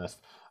 To be honest.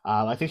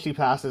 I think she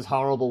passes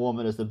Horrible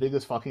Woman as the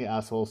biggest fucking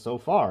asshole so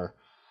far.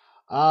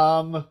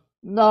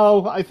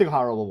 No, I think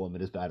Horrible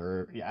Woman is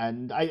better,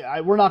 and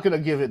we're not going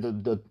to give it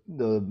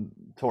the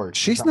torch.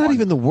 She's not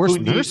even the worst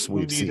nurse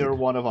we've seen. Neither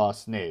one of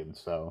us named,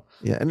 so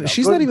yeah, and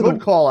she's not even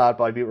good call out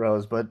by Beat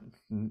Rose, but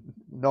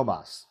no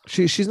mas.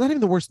 She's not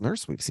even the worst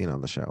nurse we've seen on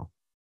the show.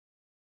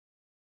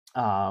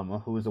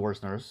 Who is the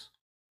worst nurse?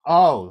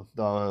 Oh,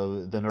 the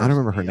nurse. I don't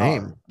remember her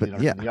name, but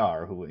yeah,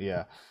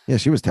 yeah,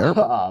 she was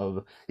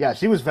terrible. Yeah,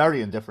 she was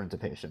very indifferent to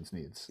patients'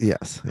 needs.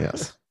 Yes.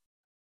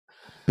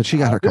 But she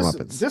got her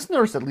comeuppance. This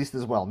nurse at least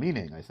is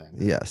well-meaning, I think.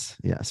 Yes,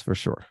 for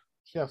sure.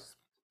 Yes,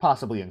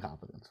 possibly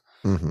incompetent.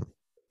 Mm-hmm.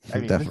 I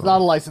mean, definitely. It's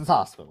not a licensed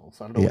hospital,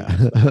 so I don't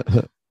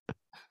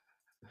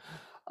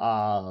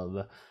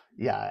know.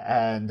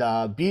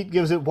 And Beat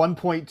gives it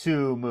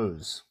 1.2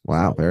 moos.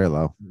 Wow, very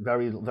low.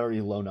 Very, very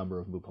low number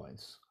of moo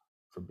points.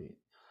 for beat.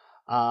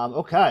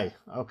 Okay.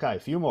 A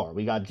few more.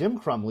 We got Jim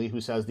Crumley, who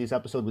says this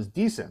episode was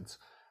decent.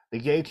 The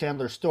gay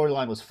Chandler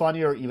storyline was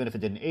funnier, even if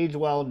it didn't age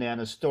well.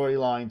 Nana's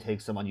storyline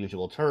takes some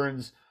unusual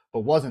turns, but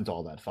wasn't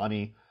all that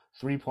funny.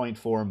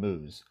 3.4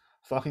 moos.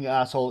 Fucking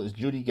asshole is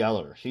Judy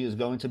Geller. She is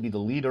going to be the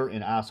leader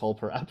in asshole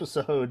per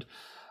episode.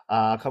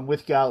 Come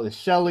with gal is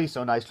Shelley.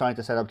 So nice trying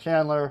to set up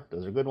Chandler.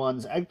 Those are good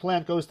ones.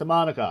 Eggplant goes to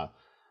Monica.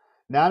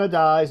 Nana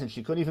dies, and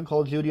she couldn't even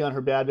call Judy on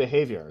her bad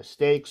behavior.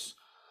 Stakes.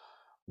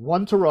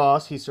 1 to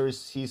Ross. He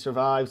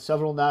survived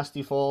several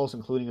nasty falls,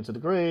 including into the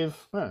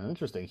grave.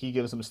 Interesting. He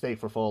gives him a stake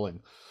for falling.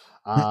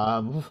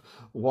 1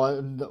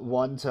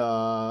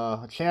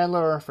 to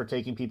Chandler for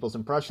taking people's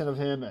impression of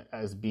him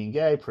as being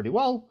gay pretty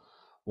well.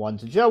 1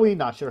 to Joey.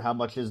 Not sure how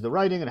much is the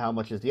writing and how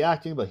much is the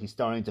acting, but he's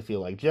starting to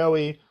feel like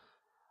Joey.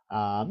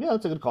 Yeah,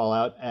 that's a good call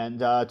out. And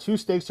 2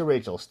 stakes to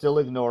Rachel, still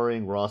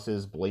ignoring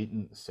Ross's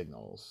blatant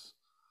signals.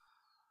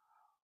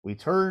 We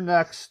turn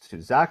next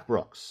to Zach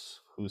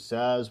Brooks, who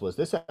says, was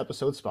this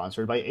episode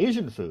sponsored by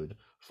Asian food?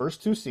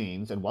 First 2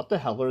 scenes, and what the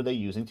hell are they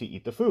using to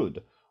eat the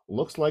food?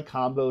 Looks like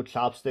combo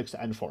chopsticks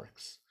and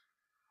forks.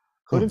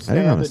 Couldn't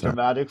stand the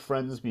dramatic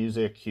Friends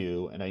music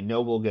cue, and I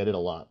know we'll get it a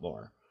lot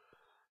more.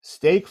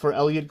 Steak for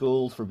Elliot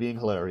Gould for being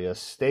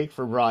hilarious. Steak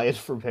for Brian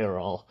for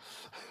payroll.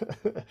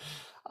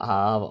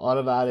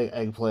 Automatic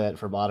eggplant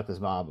for Monica's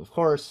mom, of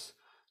course.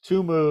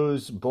 2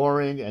 moos,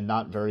 boring and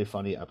not very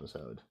funny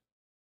episode.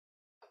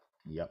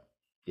 Yep.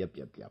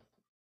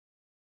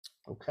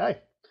 Okay.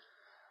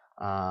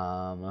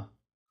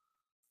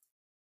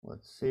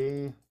 Let's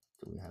see.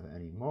 Do we have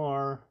any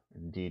more?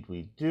 Indeed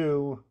we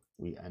do.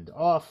 We end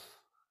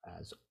off,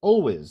 as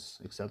always,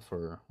 except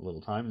for a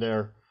little time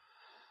there,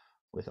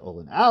 with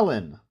Olin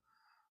Allen,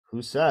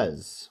 who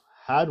says,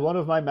 had one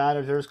of my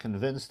managers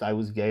convinced I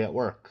was gay at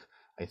work.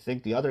 I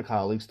think the other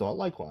colleagues thought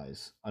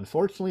likewise.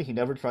 Unfortunately, he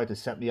never tried to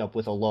set me up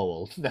with a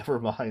Lowell, never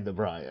mind the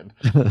Brian.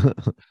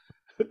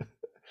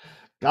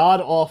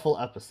 God-awful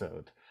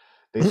episode.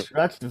 They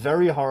stretched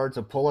very hard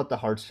to pull at the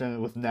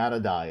heartstring with Nana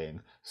dying.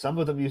 Some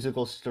of the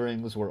musical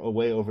strings were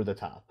way over the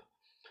top.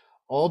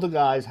 All the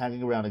guys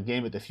hanging around a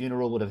game at the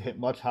funeral would have hit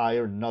much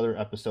higher in another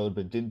episode,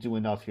 but didn't do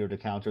enough here to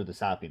counter the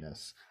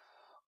sappiness.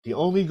 The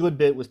only good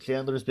bit was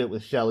Chandler's bit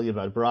with Shelley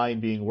about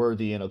Brian being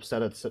worthy and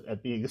upset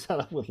at being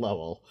set up with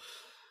Lowell.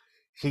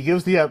 He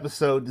gives the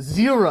episode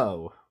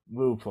 0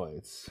 moo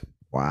points.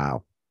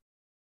 Wow.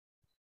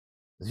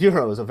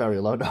 0 is a very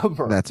low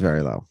number. That's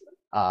very low.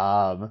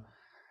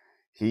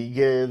 He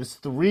gives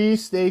 3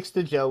 stakes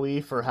to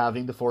Joey for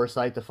having the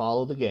foresight to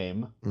follow the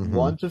game,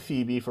 1 to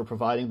Phoebe for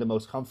providing the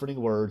most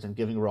comforting words and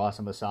giving Ross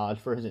a massage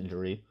for his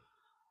injury,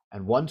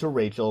 and 1 to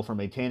Rachel for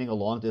maintaining a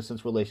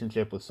long-distance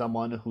relationship with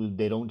someone who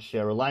they don't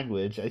share a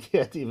language and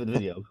can't even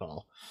video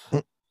call.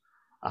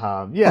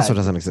 Also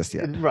doesn't exist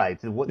yet. Right.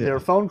 Their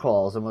phone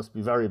calls, it must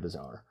be very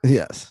bizarre.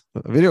 Yes.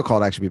 A video call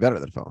would actually be better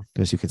than phone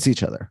because you can see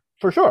each other.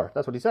 For sure.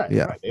 That's what he's saying.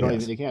 Yeah. Right.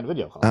 They can't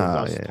video call.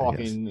 They're just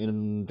talking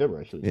in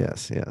gibberish.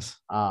 Yes.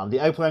 The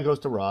eggplant goes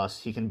to Ross.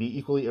 He can be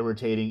equally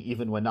irritating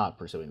even when not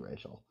pursuing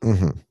Rachel.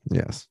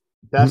 Yes.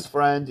 Best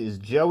friend is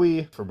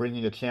Joey for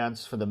bringing a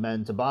chance for the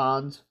men to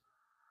bond,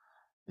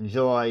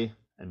 enjoy,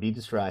 and be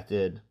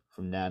distracted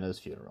from Nana's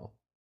funeral.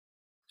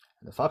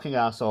 And the fucking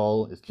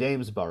asshole is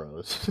James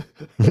Burrows.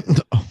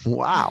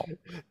 Wow.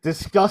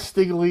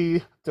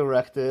 Disgustingly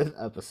directed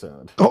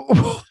episode.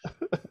 Oh.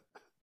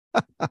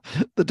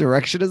 The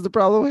direction is the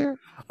problem here?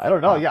 I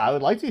don't know. Yeah, I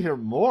would like to hear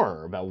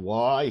more about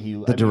why he...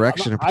 The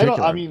direction in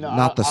particular,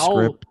 not the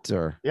script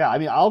or... Yeah, I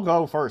mean, I'll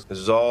go first. This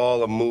is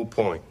all a moot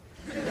point.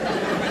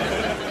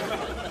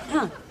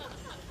 Huh.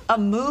 A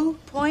moo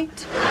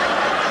point?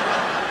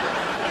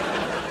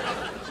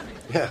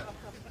 Yeah,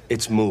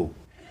 it's moo.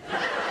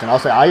 And I'll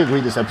say, I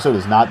agree this episode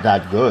is not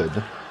that good.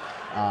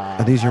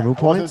 Are these your moo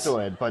points?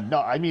 But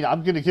no, I mean,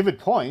 I'm going to give it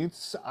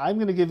points. I'm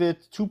going to give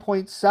it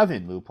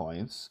 2.7 moo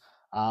points.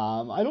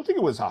 I don't think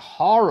it was a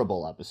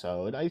horrible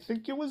episode. I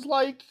think it was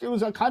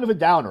a kind of a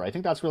downer. I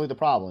think that's really the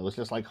problem. It was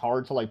just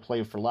hard to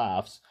play for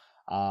laughs.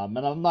 And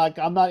I'm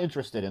not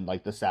interested in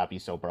the sappy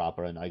soap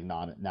opera and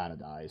Nana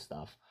Die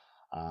stuff.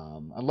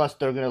 Unless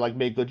they're going to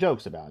make good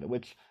jokes about it,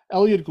 which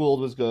Elliot Gould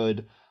was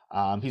good.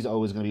 He's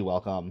always going to be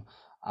welcome.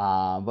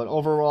 But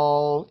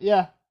overall,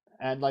 yeah.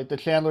 And the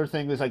Chandler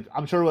thing was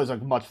I'm sure it was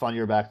much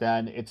funnier back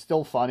then. It's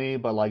still funny,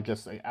 but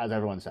just as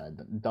everyone said,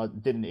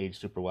 didn't age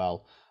super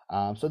well.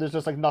 So there's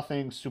just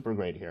nothing super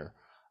great here.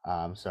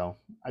 So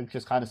I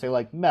just kind of say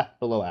meh,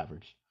 below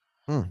average.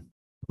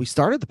 We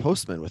started the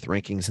Postman with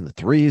rankings in the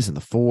 3s and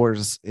the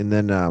 4s, and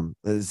then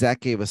Zach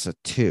gave us a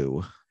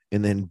 2,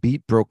 and then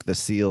Beat broke the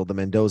seal, the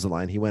Mendoza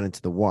line. He went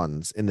into the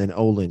 1s, and then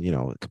Olin,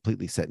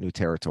 completely set new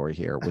territory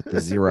here with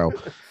the 0.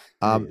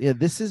 Yeah,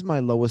 this is my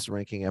lowest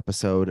ranking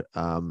episode.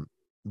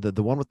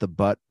 The one with the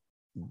butt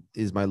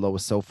is my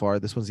lowest so far.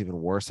 This one's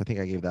even worse. I think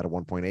I gave that a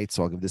 1.8,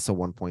 so I'll give this a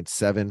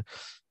 1.7.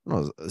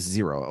 No,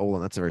 0.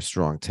 Olin, that's a very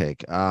strong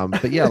take.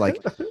 But yeah,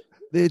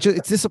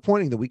 it's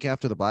disappointing the week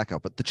after the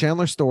blackout. But the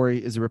Chandler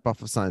story is a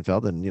ripoff of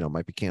Seinfeld, and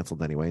might be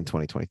canceled anyway in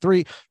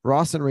 2023.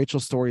 Ross and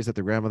Rachel's story is that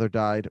their grandmother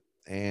died.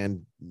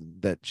 and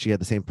that she had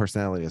the same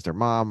personality as their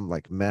mom.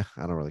 Like, meh,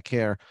 I don't really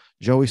care.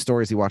 Joey's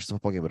stories, he watches the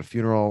football game at a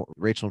funeral.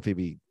 Rachel and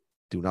Phoebe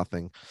do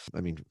nothing.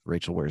 I mean,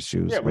 Rachel wears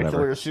shoes. Yeah, whatever. Rachel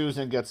wears shoes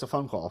and gets a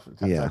phone call. For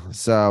 10 seconds.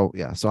 So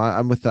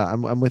I'm with that.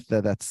 I'm with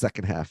that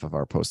second half of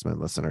our Postman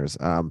listeners.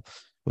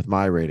 With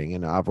my rating,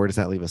 and where does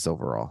that leave us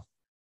overall?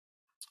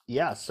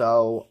 Yeah,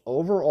 so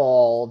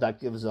overall, that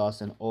gives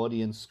us an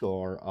audience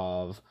score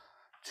of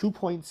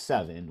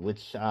 2.7,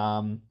 which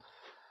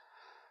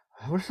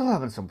we're still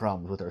having some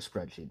problems with our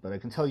spreadsheet, but I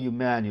can tell you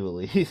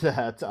manually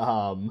that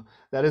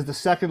that is the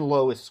second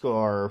lowest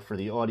score for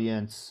the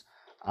audience.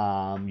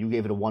 You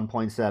gave it a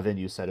 1.7.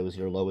 You said it was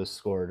your lowest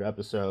scored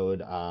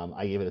episode.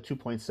 I gave it a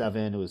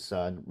 2.7. It was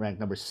ranked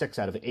number 6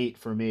 out of 8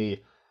 for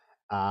me.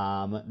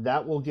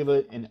 That will give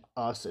it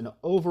us an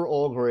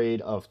overall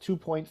grade of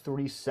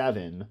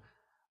 2.37.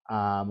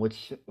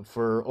 Which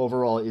for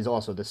overall is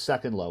also the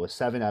second lowest,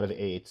 7 out of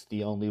 8,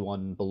 the only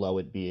one below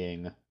it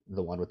being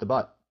the one with the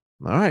butt.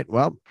 All right,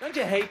 well. Don't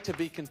you hate to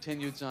be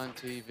continueds on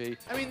TV?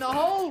 I mean, the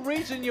whole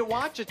reason you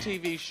watch a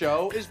TV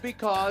show is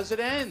because it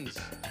ends.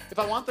 If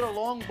I wanted a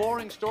long,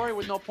 boring story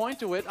with no point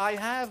to it, I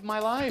have my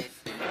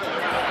life.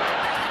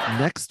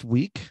 Next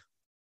week,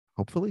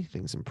 hopefully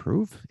things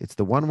improve. It's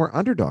the one where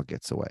Underdog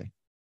gets away.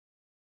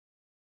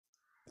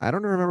 I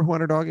don't remember who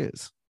Underdog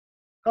is.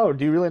 Oh,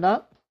 do you really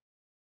not?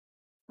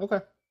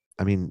 Okay.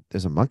 I mean,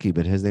 there's a monkey,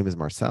 but his name is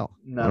Marcel.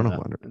 No, I don't know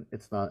who Underdog.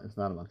 It's not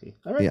a monkey.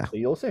 All right, yeah. So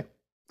you'll see.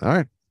 All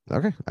right.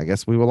 Okay. I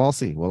guess we will all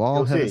see. We'll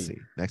all have to see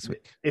next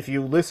week. If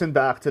you listen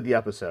back to the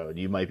episode,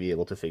 you might be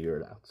able to figure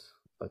it out.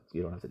 But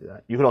you don't have to do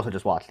that. You could also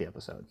just watch the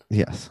episode.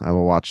 Yes, I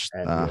will watch.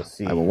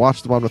 I will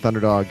watch the one with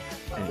Underdog.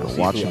 I'll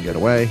watch him get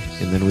away,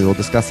 and then we will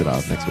discuss it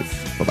next week.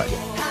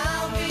 Bye-bye.